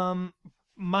 Yeah,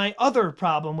 my other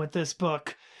problem with this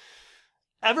book,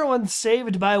 everyone's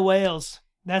saved by whales.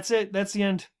 That's it. That's the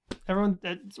end.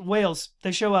 Whales.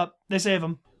 They show up. They save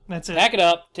them. That's it. Pack it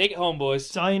up. Take it home, boys.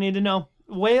 That's all you need to know.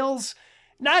 Whales,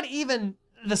 not even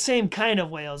the same kind of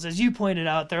whales. As you pointed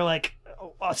out, they're like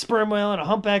a sperm whale and a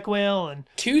humpback whale. And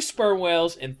 2 sperm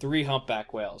whales and 3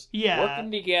 humpback whales. Yeah.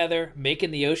 Working together,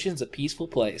 making the oceans a peaceful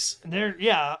place. They're,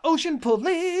 ocean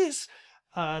police.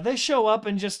 They show up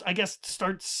and just, I guess,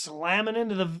 start slamming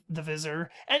into the Visser.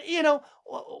 And,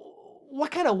 what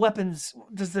kind of weapons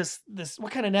does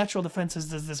what kind of natural defenses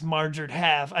does this Margerd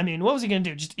have? I mean, what was he going to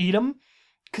do? Just eat him?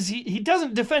 Because he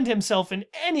doesn't defend himself in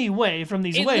any way from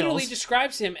these whales. It literally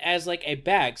describes him as like a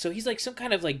bag. So he's like some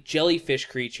kind of like jellyfish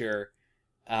creature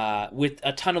with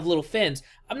a ton of little fins.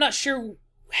 I'm not sure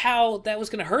how that was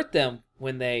going to hurt them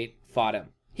when they fought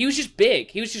him. He was just big.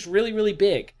 He was just really, really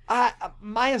big.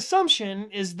 My assumption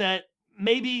is that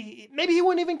maybe he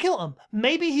wouldn't even kill him.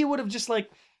 Maybe he would have just like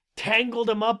tangled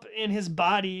him up in his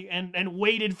body and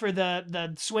waited for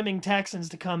the swimming Texans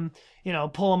to come,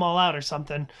 pull them all out or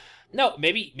something. No,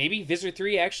 maybe Visser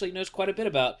 3 actually knows quite a bit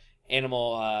about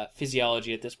animal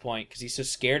physiology at this point because he's so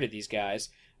scared of these guys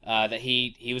that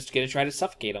he was going to try to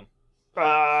suffocate them.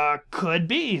 Could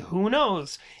be. Who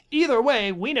knows? Either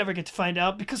way, we never get to find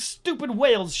out because stupid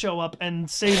whales show up and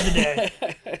save the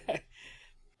day.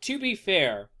 To be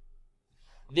fair,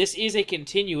 this is a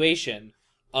continuation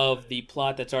of the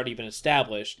plot that's already been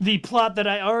established. The plot that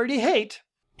I already hate.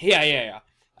 Yeah.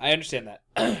 I understand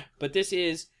that. But this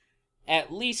is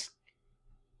at least,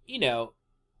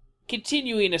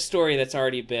 continuing a story that's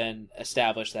already been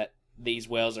established that these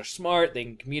whales are smart, they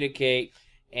can communicate,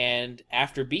 and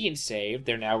after being saved,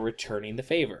 they're now returning the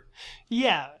favor.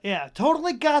 Yeah,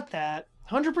 totally got that.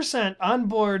 100% on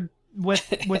board with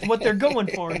what they're going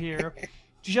for here.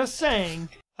 Just saying,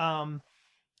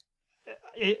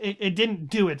 it didn't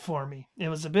do it for me. It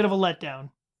was a bit of a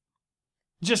letdown.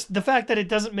 Just the fact that it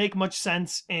doesn't make much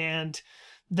sense and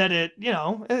that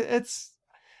it's...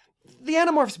 The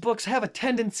Animorphs books have a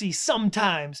tendency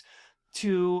sometimes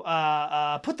to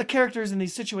put the characters in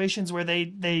these situations where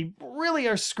they really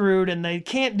are screwed and they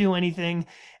can't do anything,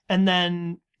 and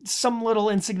then some little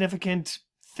insignificant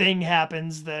thing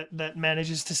happens that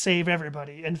manages to save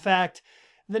everybody. In fact,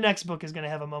 the next book is going to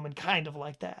have a moment kind of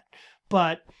like that.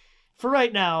 But for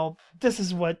right now, this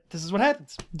is what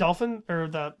happens. Dolphin or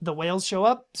the whales show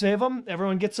up, save them,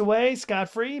 everyone gets away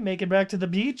scot-free, make it back to the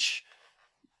beach.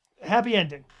 Happy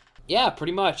ending. Yeah,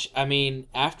 pretty much. I mean,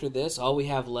 after this, all we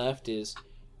have left is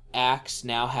Axe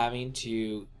now having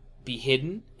to be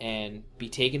hidden and be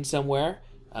taken somewhere,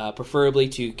 preferably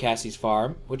to Cassie's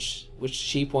farm, which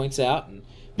she points out, and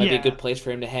might be a good place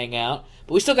for him to hang out.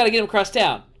 But we still got to get him across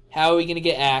town. How are we going to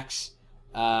get Axe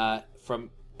from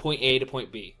point A to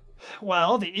point B?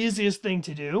 Well, the easiest thing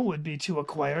to do would be to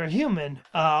acquire a human.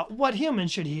 What human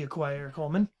should he acquire,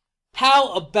 Coleman?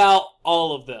 How about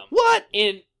all of them? What?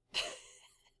 In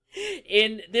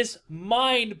this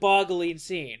mind-boggling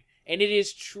scene. And it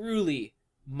is truly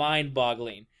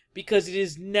mind-boggling because it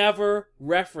is never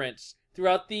referenced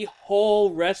throughout the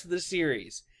whole rest of the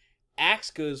series.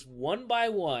 Axe goes one by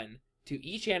one to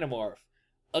each Animorph,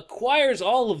 acquires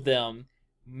all of them,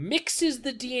 mixes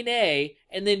the DNA,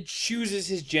 and then chooses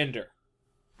his gender.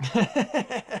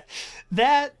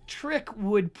 That trick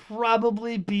would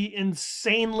probably be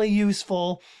insanely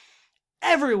useful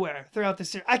everywhere throughout the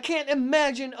series. I can't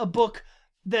imagine a book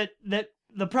that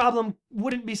the problem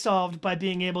wouldn't be solved by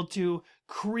being able to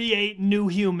create new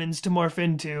humans to morph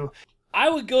into. I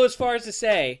would go as far as to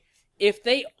say, if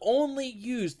they only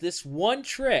used this one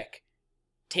trick,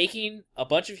 taking a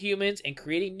bunch of humans and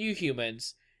creating new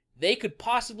humans, they could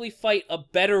possibly fight a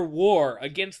better war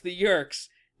against the Yeerks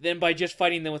than by just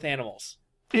fighting them with animals.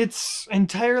 It's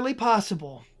entirely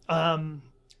possible. And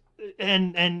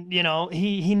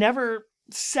he never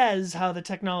says how the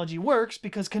technology works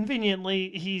because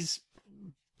conveniently he's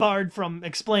barred from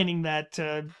explaining that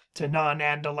to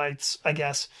non-Andalites, I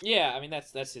guess. Yeah, I mean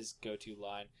that's his go-to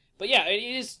line. But yeah,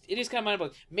 it is kind of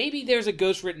mind-blowing. Maybe there's a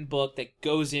ghost-written book that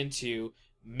goes into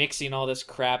mixing all this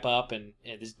crap up and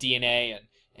this DNA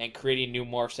and creating new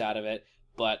morphs out of it,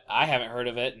 but I haven't heard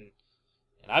of it, and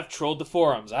I've trolled the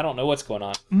forums. I don't know what's going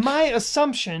on. My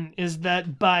assumption is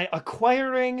that by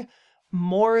acquiring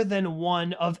more than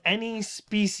one of any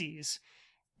species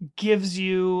gives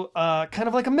you kind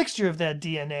of like a mixture of that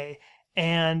DNA.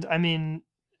 And, I mean,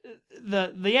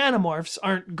 the Animorphs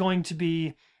aren't going to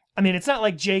be... I mean, it's not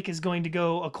like Jake is going to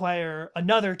go acquire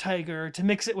another tiger to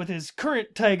mix it with his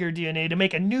current tiger DNA to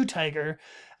make a new tiger.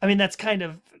 I mean, that's kind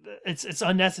of... It's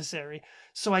unnecessary.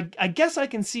 So I guess I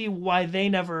can see why they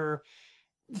never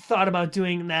thought about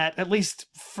doing that, at least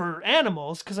for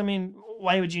animals, because, I mean,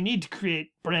 why would you need to create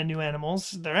brand new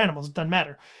animals? They're animals, it doesn't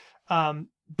matter.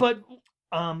 But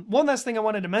one last thing I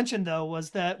wanted to mention, though, was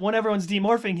that when everyone's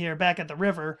demorphing here back at the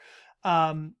river,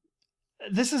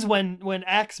 this is when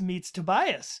Axe meets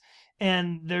Tobias,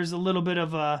 and there's a little bit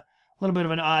of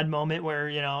an odd moment where,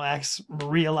 you know, Axe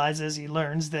realizes, he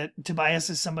learns that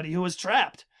Tobias is somebody who was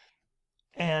trapped.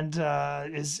 And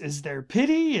is there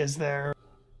pity? Is there...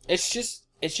 It's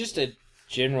just a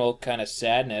general kind of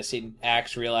sadness. And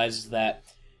Axe realizes that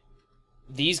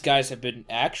these guys have been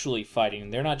actually fighting.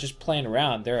 They're not just playing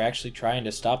around. They're actually trying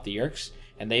to stop the Yeerks,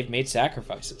 and they've made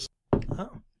sacrifices.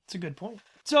 Oh, that's a good point.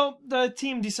 So the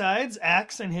team decides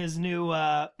Axe and his new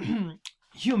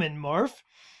human morph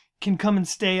can come and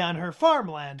stay on her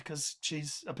farmland, because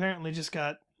she's apparently just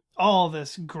got all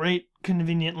this great,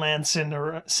 convenient land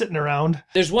sitting around.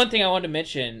 There's one thing I wanted to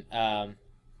mention.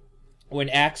 When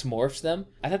Axe morphs them,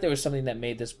 I thought there was something that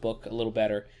made this book a little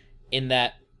better, in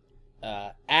that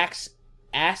Axe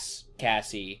asks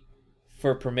Cassie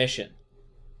for permission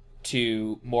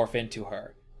to morph into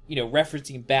her. You know,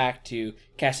 referencing back to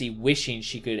Cassie wishing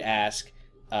she could ask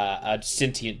a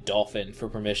sentient dolphin for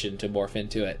permission to morph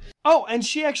into it. Oh, and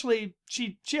she actually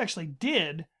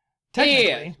did, technically.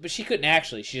 Yeah, but she couldn't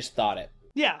actually. She just thought it.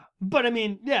 Yeah, but I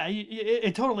mean, yeah,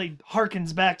 it totally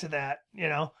harkens back to that, you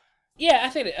know? Yeah, I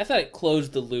thought it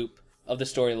closed the loop of the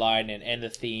storyline and the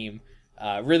theme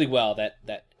really well.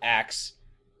 That Axe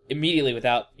immediately,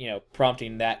 without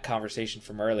prompting that conversation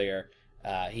from earlier,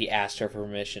 he asked her for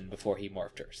permission before he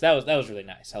morphed her. So that was really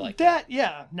nice. I like that.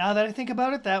 Yeah. Now that I think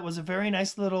about it, that was a very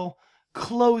nice little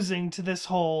closing to this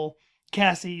whole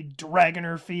Cassie dragging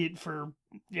her feet for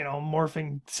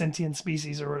morphing sentient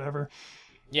species or whatever.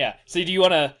 Yeah. So do you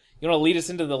want to lead us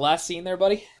into the last scene there,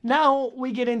 buddy? Now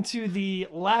we get into the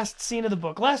last scene of the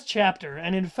book, last chapter.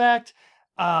 And in fact,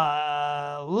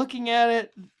 looking at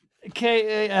it,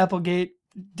 K.A. Applegate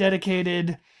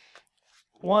dedicated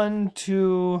 1,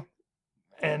 2,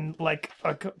 and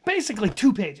basically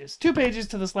 2 pages. 2 pages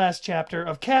to this last chapter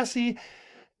of Cassie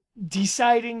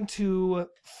deciding to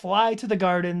fly to the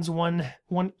gardens one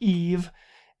eve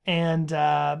and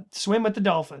swim with the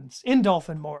dolphins in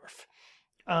dolphin morph.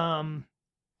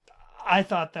 I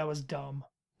thought that was dumb.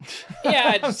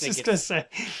 Yeah, I was just gonna say.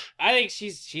 I think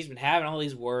she's been having all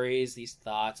these worries, these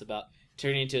thoughts about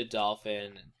turning into a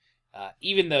dolphin, and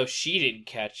even though she didn't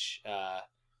catch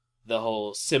the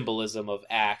whole symbolism of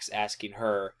Axe asking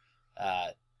her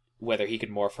whether he could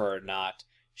morph her or not,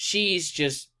 she's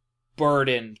just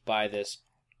burdened by this,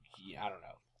 I don't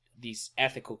know, these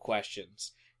ethical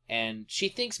questions. And she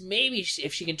thinks maybe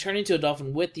if she can turn into a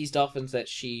dolphin with these dolphins that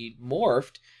she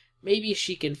morphed, maybe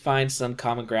she can find some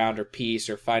common ground or peace,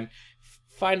 or find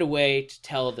a way to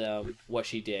tell them what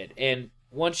she did. And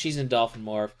once she's in dolphin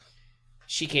morph,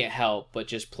 she can't help but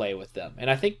just play with them.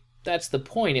 And I think that's the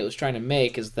point it was trying to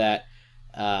make, is that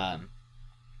that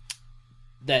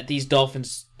these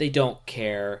dolphins, they don't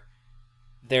care.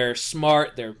 They're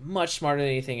smart. They're much smarter than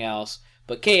anything else.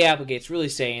 But K. Applegate's really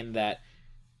saying that,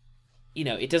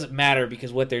 it doesn't matter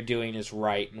because what they're doing is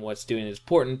right and what's doing is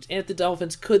important. And if the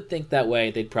dolphins could think that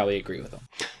way, they'd probably agree with them.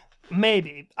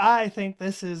 Maybe. I think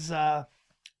this is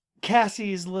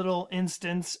Cassie's little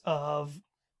instance of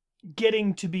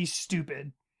getting to be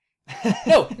stupid.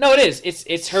 No, it is.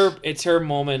 It's her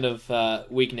moment of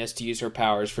weakness to use her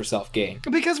powers for self-gain.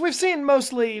 Because we've seen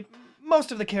most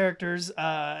of the characters,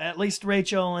 at least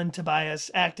Rachel and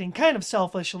Tobias, acting kind of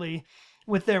selfishly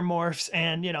with their morphs,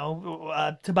 and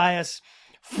Tobias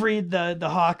freed the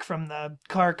hawk from the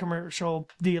car commercial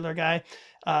dealer guy.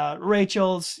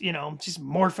 Rachel's she's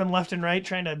morphing left and right,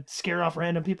 trying to scare off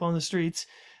random people in the streets.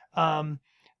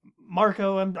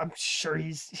 Marco, I'm sure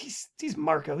he's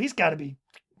Marco. He's got to be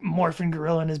morphing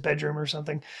gorilla in his bedroom or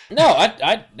something. No,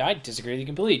 I disagree with you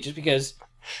completely. Just because,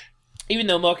 even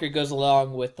though Marco goes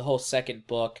along with the whole second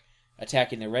book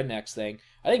attacking the rednecks thing,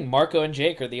 I think Marco and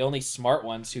Jake are the only smart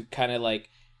ones who kind of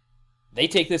they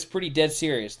take this pretty dead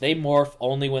serious. They morph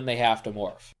only when they have to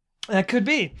morph. That could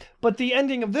be. But the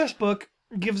ending of this book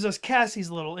gives us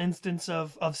Cassie's little instance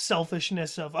of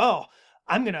selfishness of, oh,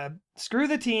 I'm going to screw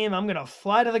the team. I'm going to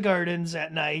fly to the gardens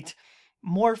at night,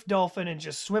 morph dolphin, and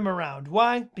just swim around.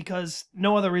 Why? Because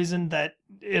no other reason that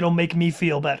it'll make me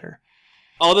feel better.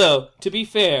 Although, to be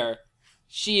fair,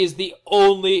 she is the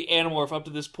only Animorph up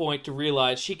to this point to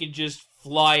realize she can just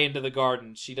fly into the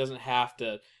garden. She doesn't have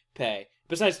to pay.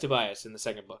 Besides Tobias in the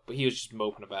second book, but he was just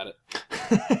moping about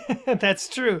it. That's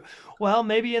true. Well,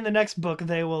 maybe in the next book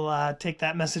they will take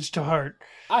that message to heart.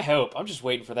 I hope. I'm just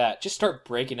waiting for that. Just start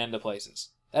breaking into places.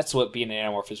 That's what being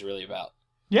an Animorph is really about.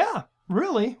 Yeah,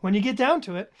 really, when you get down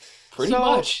to it. Pretty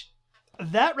much.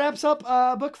 That wraps up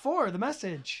book 4, The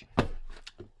Message.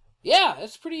 Yeah,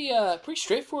 it's pretty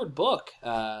straightforward book.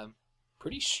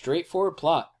 Pretty straightforward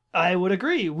plot. I would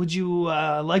agree. Would you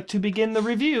like to begin the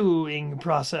reviewing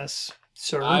process,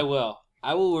 sir? I will.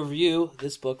 I will review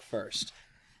this book first.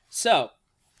 So,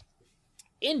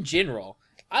 in general,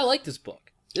 I like this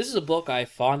book. This is a book I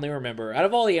fondly remember. Out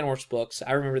of all the Animorphs books,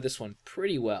 I remember this one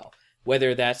pretty well.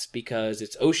 Whether that's because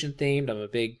it's ocean themed, I'm a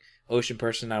big ocean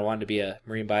person. I wanted to be a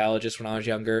marine biologist when I was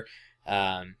younger.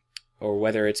 Or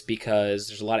whether it's because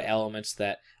there's a lot of elements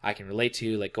that I can relate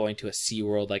to, like going to a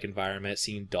SeaWorld-like environment,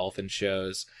 seeing dolphin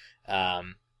shows,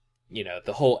 the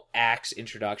whole Axe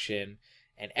introduction,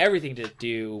 and everything to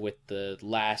do with the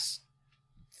last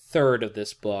third of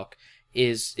this book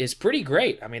is pretty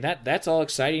great. I mean, that's all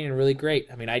exciting and really great.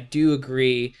 I mean, I do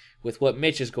agree with what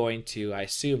Mitch is going to, I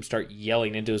assume, start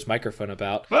yelling into his microphone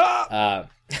about. I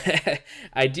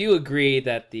do agree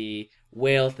that the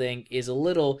whale thing is a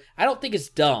little... I don't think it's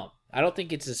dumb. I don't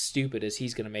think it's as stupid as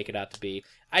he's going to make it out to be.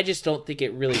 I just don't think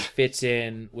it really fits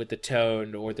in with the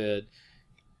tone or the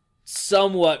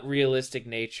somewhat realistic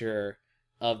nature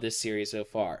of this series so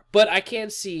far. But I can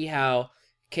see how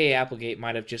Kay Applegate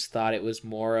might have just thought it was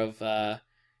more of,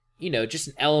 just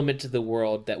an element to the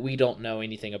world that we don't know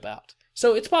anything about.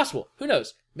 So it's possible. Who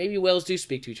knows? Maybe whales do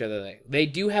speak to each other. They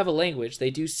do have a language. They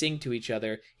do sing to each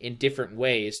other in different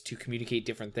ways to communicate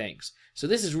different things. So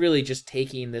this is really just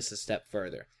taking this a step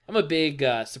further. I'm a big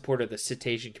supporter of the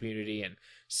cetacean community and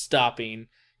stopping,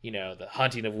 the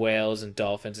hunting of whales and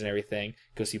dolphins and everything.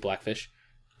 Go see Blackfish.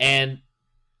 And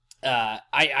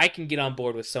I can get on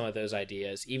board with some of those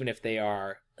ideas, even if they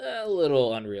are a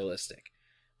little unrealistic.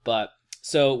 But,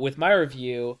 so with my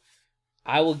review,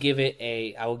 I will give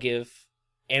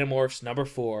Animorphs number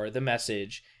 4, The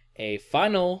Message, a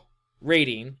final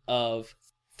rating of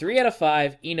 3 out of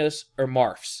 5 Enos or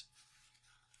Marfs.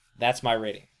 That's my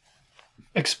rating.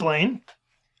 Explain.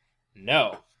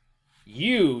 No.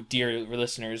 You, dear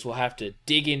listeners, will have to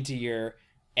dig into your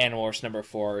Animorphs number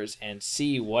 4s and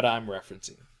see what I'm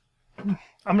referencing.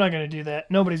 I'm not going to do that.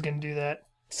 Nobody's going to do that.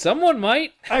 Someone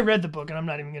might. I read the book and I'm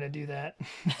not even going to do that.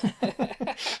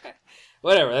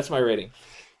 Whatever, that's my rating.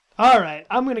 All right,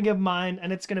 I'm going to give mine,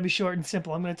 and it's going to be short and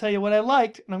simple. I'm going to tell you what I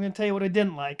liked, and I'm going to tell you what I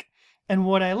didn't like. And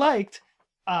what I liked,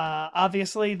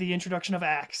 obviously, the introduction of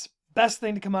Axe. Best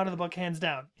thing to come out of the book, hands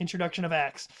down. Introduction of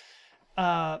Axe.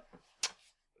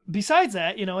 Besides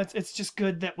that, it's just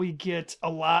good that we get a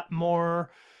lot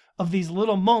more of these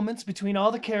little moments between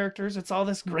all the characters. It's all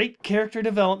this great character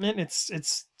development.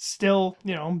 It's still,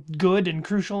 good and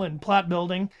crucial in plot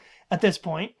building at this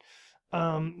point.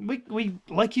 We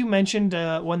like you mentioned,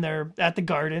 when they're at the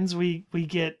gardens, we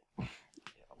get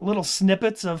little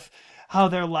snippets of how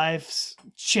their lives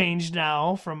changed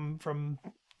now from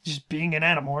just being an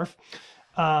Animorph.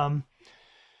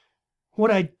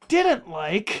 What I didn't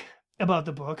like about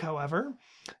the book, however,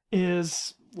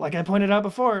 is, like I pointed out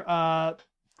before,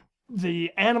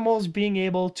 the animals being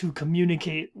able to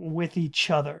communicate with each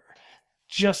other.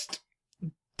 Just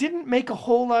didn't make a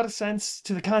whole lot of sense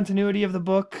to the continuity of the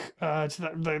book, to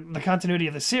the continuity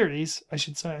of the series, I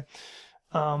should say.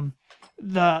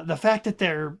 The fact that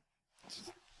they're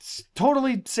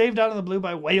totally saved out of the blue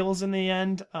by whales in the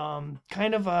end,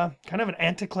 kind of an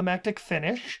anticlimactic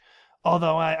finish,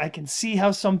 although I can see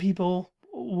how some people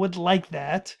would like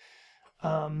that.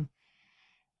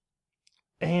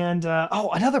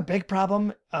 Another big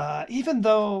problem, even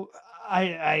though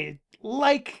I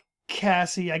like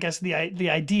Cassie, I guess the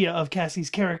idea of Cassie's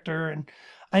character, and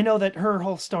I know that her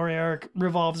whole story arc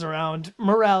revolves around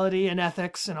morality and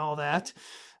ethics and all that,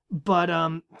 but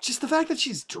just the fact that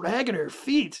she's dragging her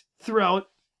feet throughout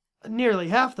nearly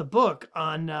half the book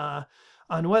on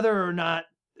whether or not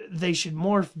they should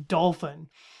morph Dolphin,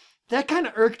 that kind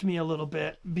of irked me a little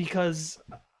bit, because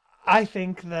I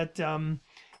think that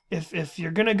if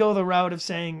you're going to go the route of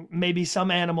saying maybe some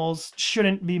animals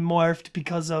shouldn't be morphed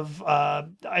because of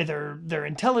either their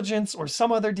intelligence or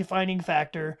some other defining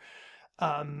factor,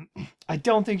 I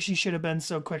don't think she should have been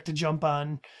so quick to jump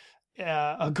on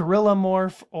a gorilla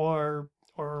morph or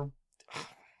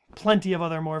plenty of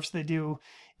other morphs they do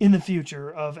in the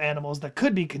future of animals that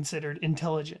could be considered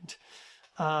intelligent.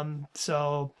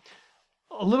 So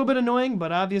a little bit annoying,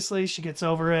 but obviously she gets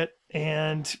over it,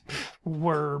 and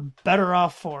we're better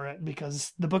off for it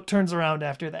because the book turns around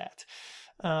after that.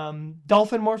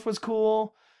 Dolphin morph was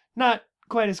cool. Not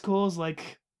quite as cool as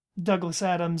like Douglas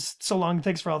Adams' So Long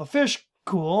Thanks for All the Fish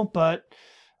cool, but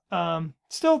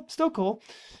still cool.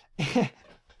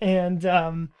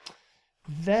 And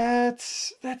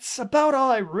that's about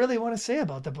all I really want to say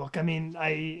about the book. I mean,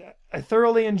 I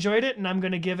thoroughly enjoyed it, and I'm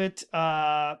going to give it,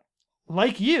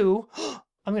 like you,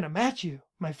 I'm going to match you,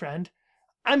 my friend.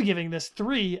 I'm giving this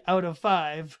 3 out of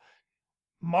 5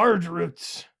 Marge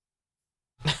Roots.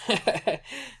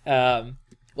 Well,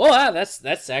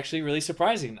 that's actually really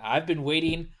surprising. I've been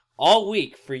waiting all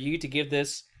week for you to give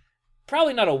this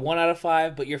probably not a 1 out of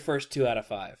 5, but your first 2 out of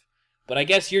 5. But I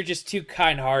guess you're just too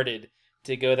kind-hearted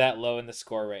to go that low in the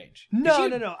score range.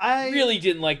 No. I really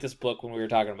didn't like this book when we were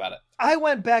talking about it. I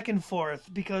went back and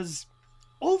forth because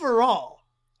overall,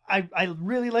 I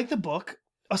really like the book.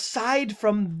 Aside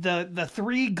from the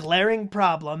 3 glaring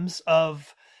problems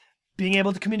of being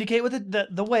able to communicate with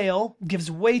the whale,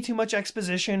 gives way too much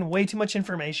exposition, way too much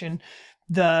information.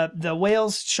 The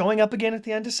whales showing up again at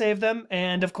the end to save them,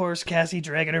 and of course Cassie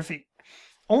dragging her feet.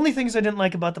 Only things I didn't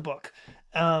like about the book.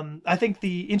 I think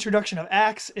the introduction of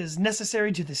Axe is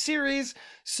necessary to the series,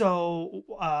 so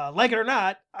like it or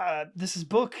not, this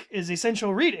book is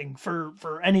essential reading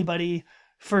for anybody,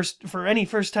 for any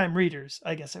first-time readers,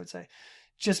 I guess I would say,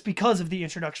 just because of the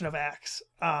introduction of Axe.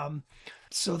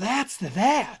 So that's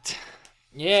that.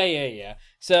 Yeah.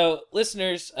 So,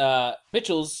 listeners,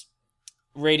 Mitchell's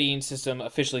rating system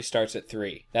officially starts at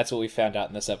 3. That's what we found out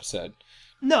in this episode.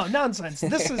 No, nonsense.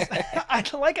 This is,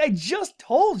 like I just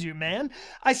told you, man.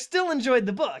 I still enjoyed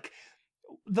the book.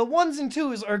 The 1s and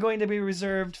 2s are going to be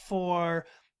reserved for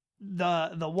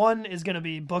the 1 is going to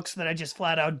be books that I just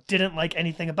flat out didn't like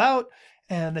anything about,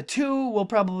 and the 2 will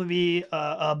probably be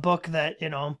a book that,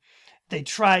 they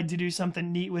tried to do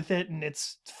something neat with it, and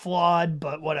it's flawed,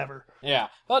 but whatever. Yeah.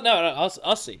 Well, no,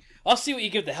 I'll see. I'll see what you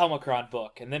give the Helmacron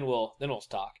book, and then we'll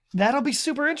talk. That'll be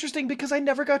super interesting because I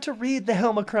never got to read the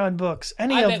Helmacron books, I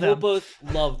bet of them. We'll both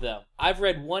love them. I've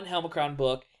read one Helmacron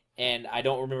book, and I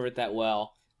don't remember it that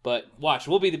well. But watch,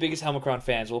 we'll be the biggest Helmacron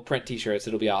fans. We'll print T-shirts.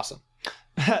 It'll be awesome.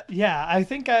 Yeah, I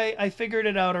think I figured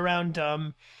it out around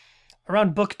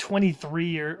book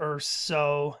 23 or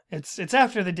so. It's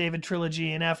after the David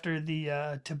trilogy and after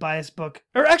the Tobias book.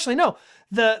 Or actually, no,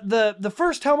 the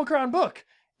first Helmacron book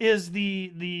is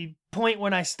the point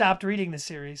when I stopped reading the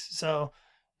series. So,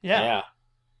 yeah.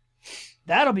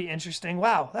 That'll be interesting.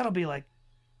 Wow, that'll be like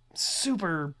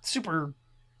super.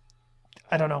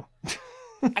 I don't know.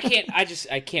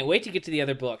 I can't wait to get to the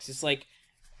other books. It's like,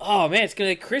 oh man, it's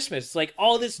gonna be Christmas. It's like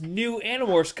all this new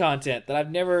Animorphs content that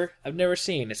I've never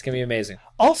seen. It's gonna be amazing.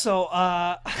 Also,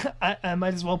 I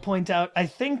might as well point out, I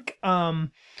think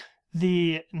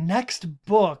the next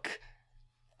book,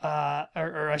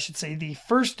 or I should say, the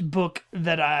first book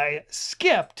that I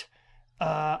skipped,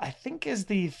 I think is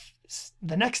the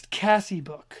next Cassie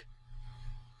book.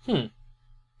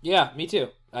 Yeah, me too.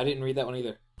 I didn't read that one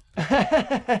either.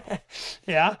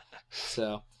 Yeah.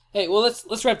 So, hey, well,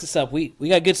 let's wrap this up. We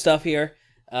got good stuff here.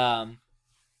 I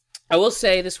will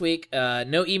say this week,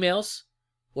 no emails.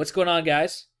 What's going on,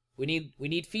 guys? We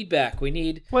need feedback. We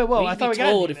need. Wait, whoa! We need I thought we to be got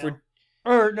an told email. if we're.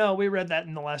 Or no, we read that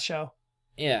in the last show.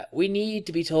 Yeah, we need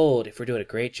to be told if we're doing a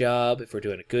great job, if we're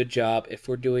doing a good job, if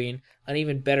we're doing an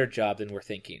even better job than we're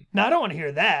thinking. No, I don't want to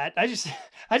hear that. I just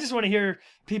want to hear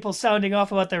people sounding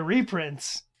off about their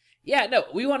reprints. Yeah, no,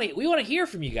 we want to hear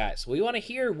from you guys. We want to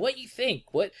hear what you think.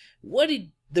 What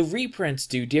did the reprints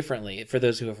do differently for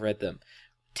those who have read them?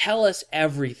 Tell us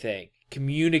everything.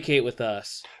 Communicate with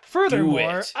us.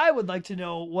 Furthermore, I would like to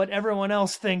know what everyone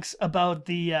else thinks about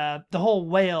the whole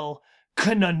whale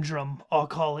conundrum, I'll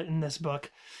call it, in this book.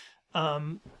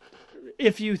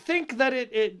 If you think that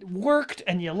it worked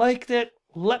and you liked it,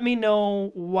 let me know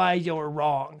why you're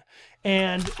wrong.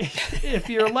 And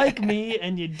if you're like me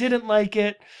and you didn't like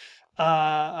it,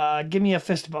 give me a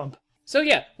fist bump. So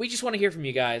yeah, we just want to hear from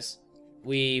you guys.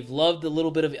 We've loved the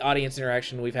little bit of audience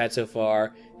interaction we've had so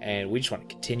far, and we just want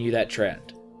to continue that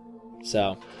trend.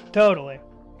 So Totally.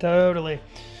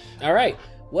 All right.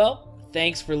 Well,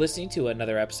 thanks for listening to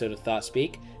another episode of Thought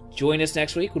Speak. Join us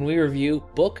next week when we review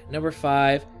book number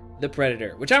 5, The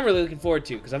Predator, which I'm really looking forward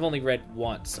to because I've only read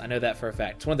once. I know that for a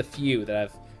fact. It's one of the few that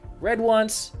I've read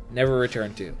once, never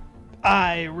returned to.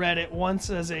 I read it once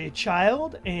as a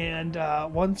child and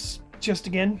once just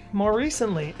again more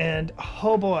recently. And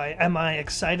oh boy, am I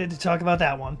excited to talk about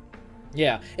that one.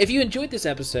 Yeah. If you enjoyed this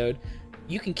episode,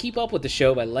 you can keep up with the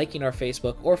show by liking our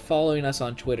Facebook or following us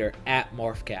on Twitter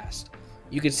 @MorphCast.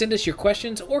 You can send us your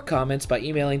questions or comments by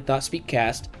emailing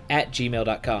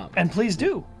thoughtspeakcast@gmail.com. And please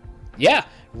do. Yeah,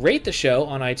 rate the show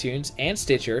on iTunes and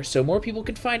Stitcher so more people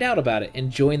can find out about it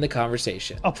and join the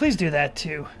conversation. Oh, please do that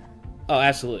too. Oh,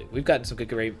 absolutely. We've gotten some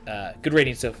good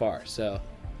ratings so far, so,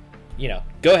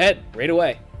 go ahead, rate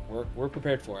away. We're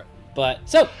prepared for it. But,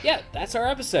 so, yeah, that's our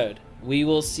episode. We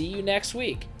will see you next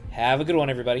week. Have a good one,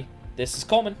 everybody. This is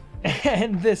Coleman.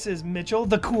 And this is Mitchell,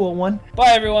 the cool one.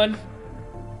 Bye, everyone.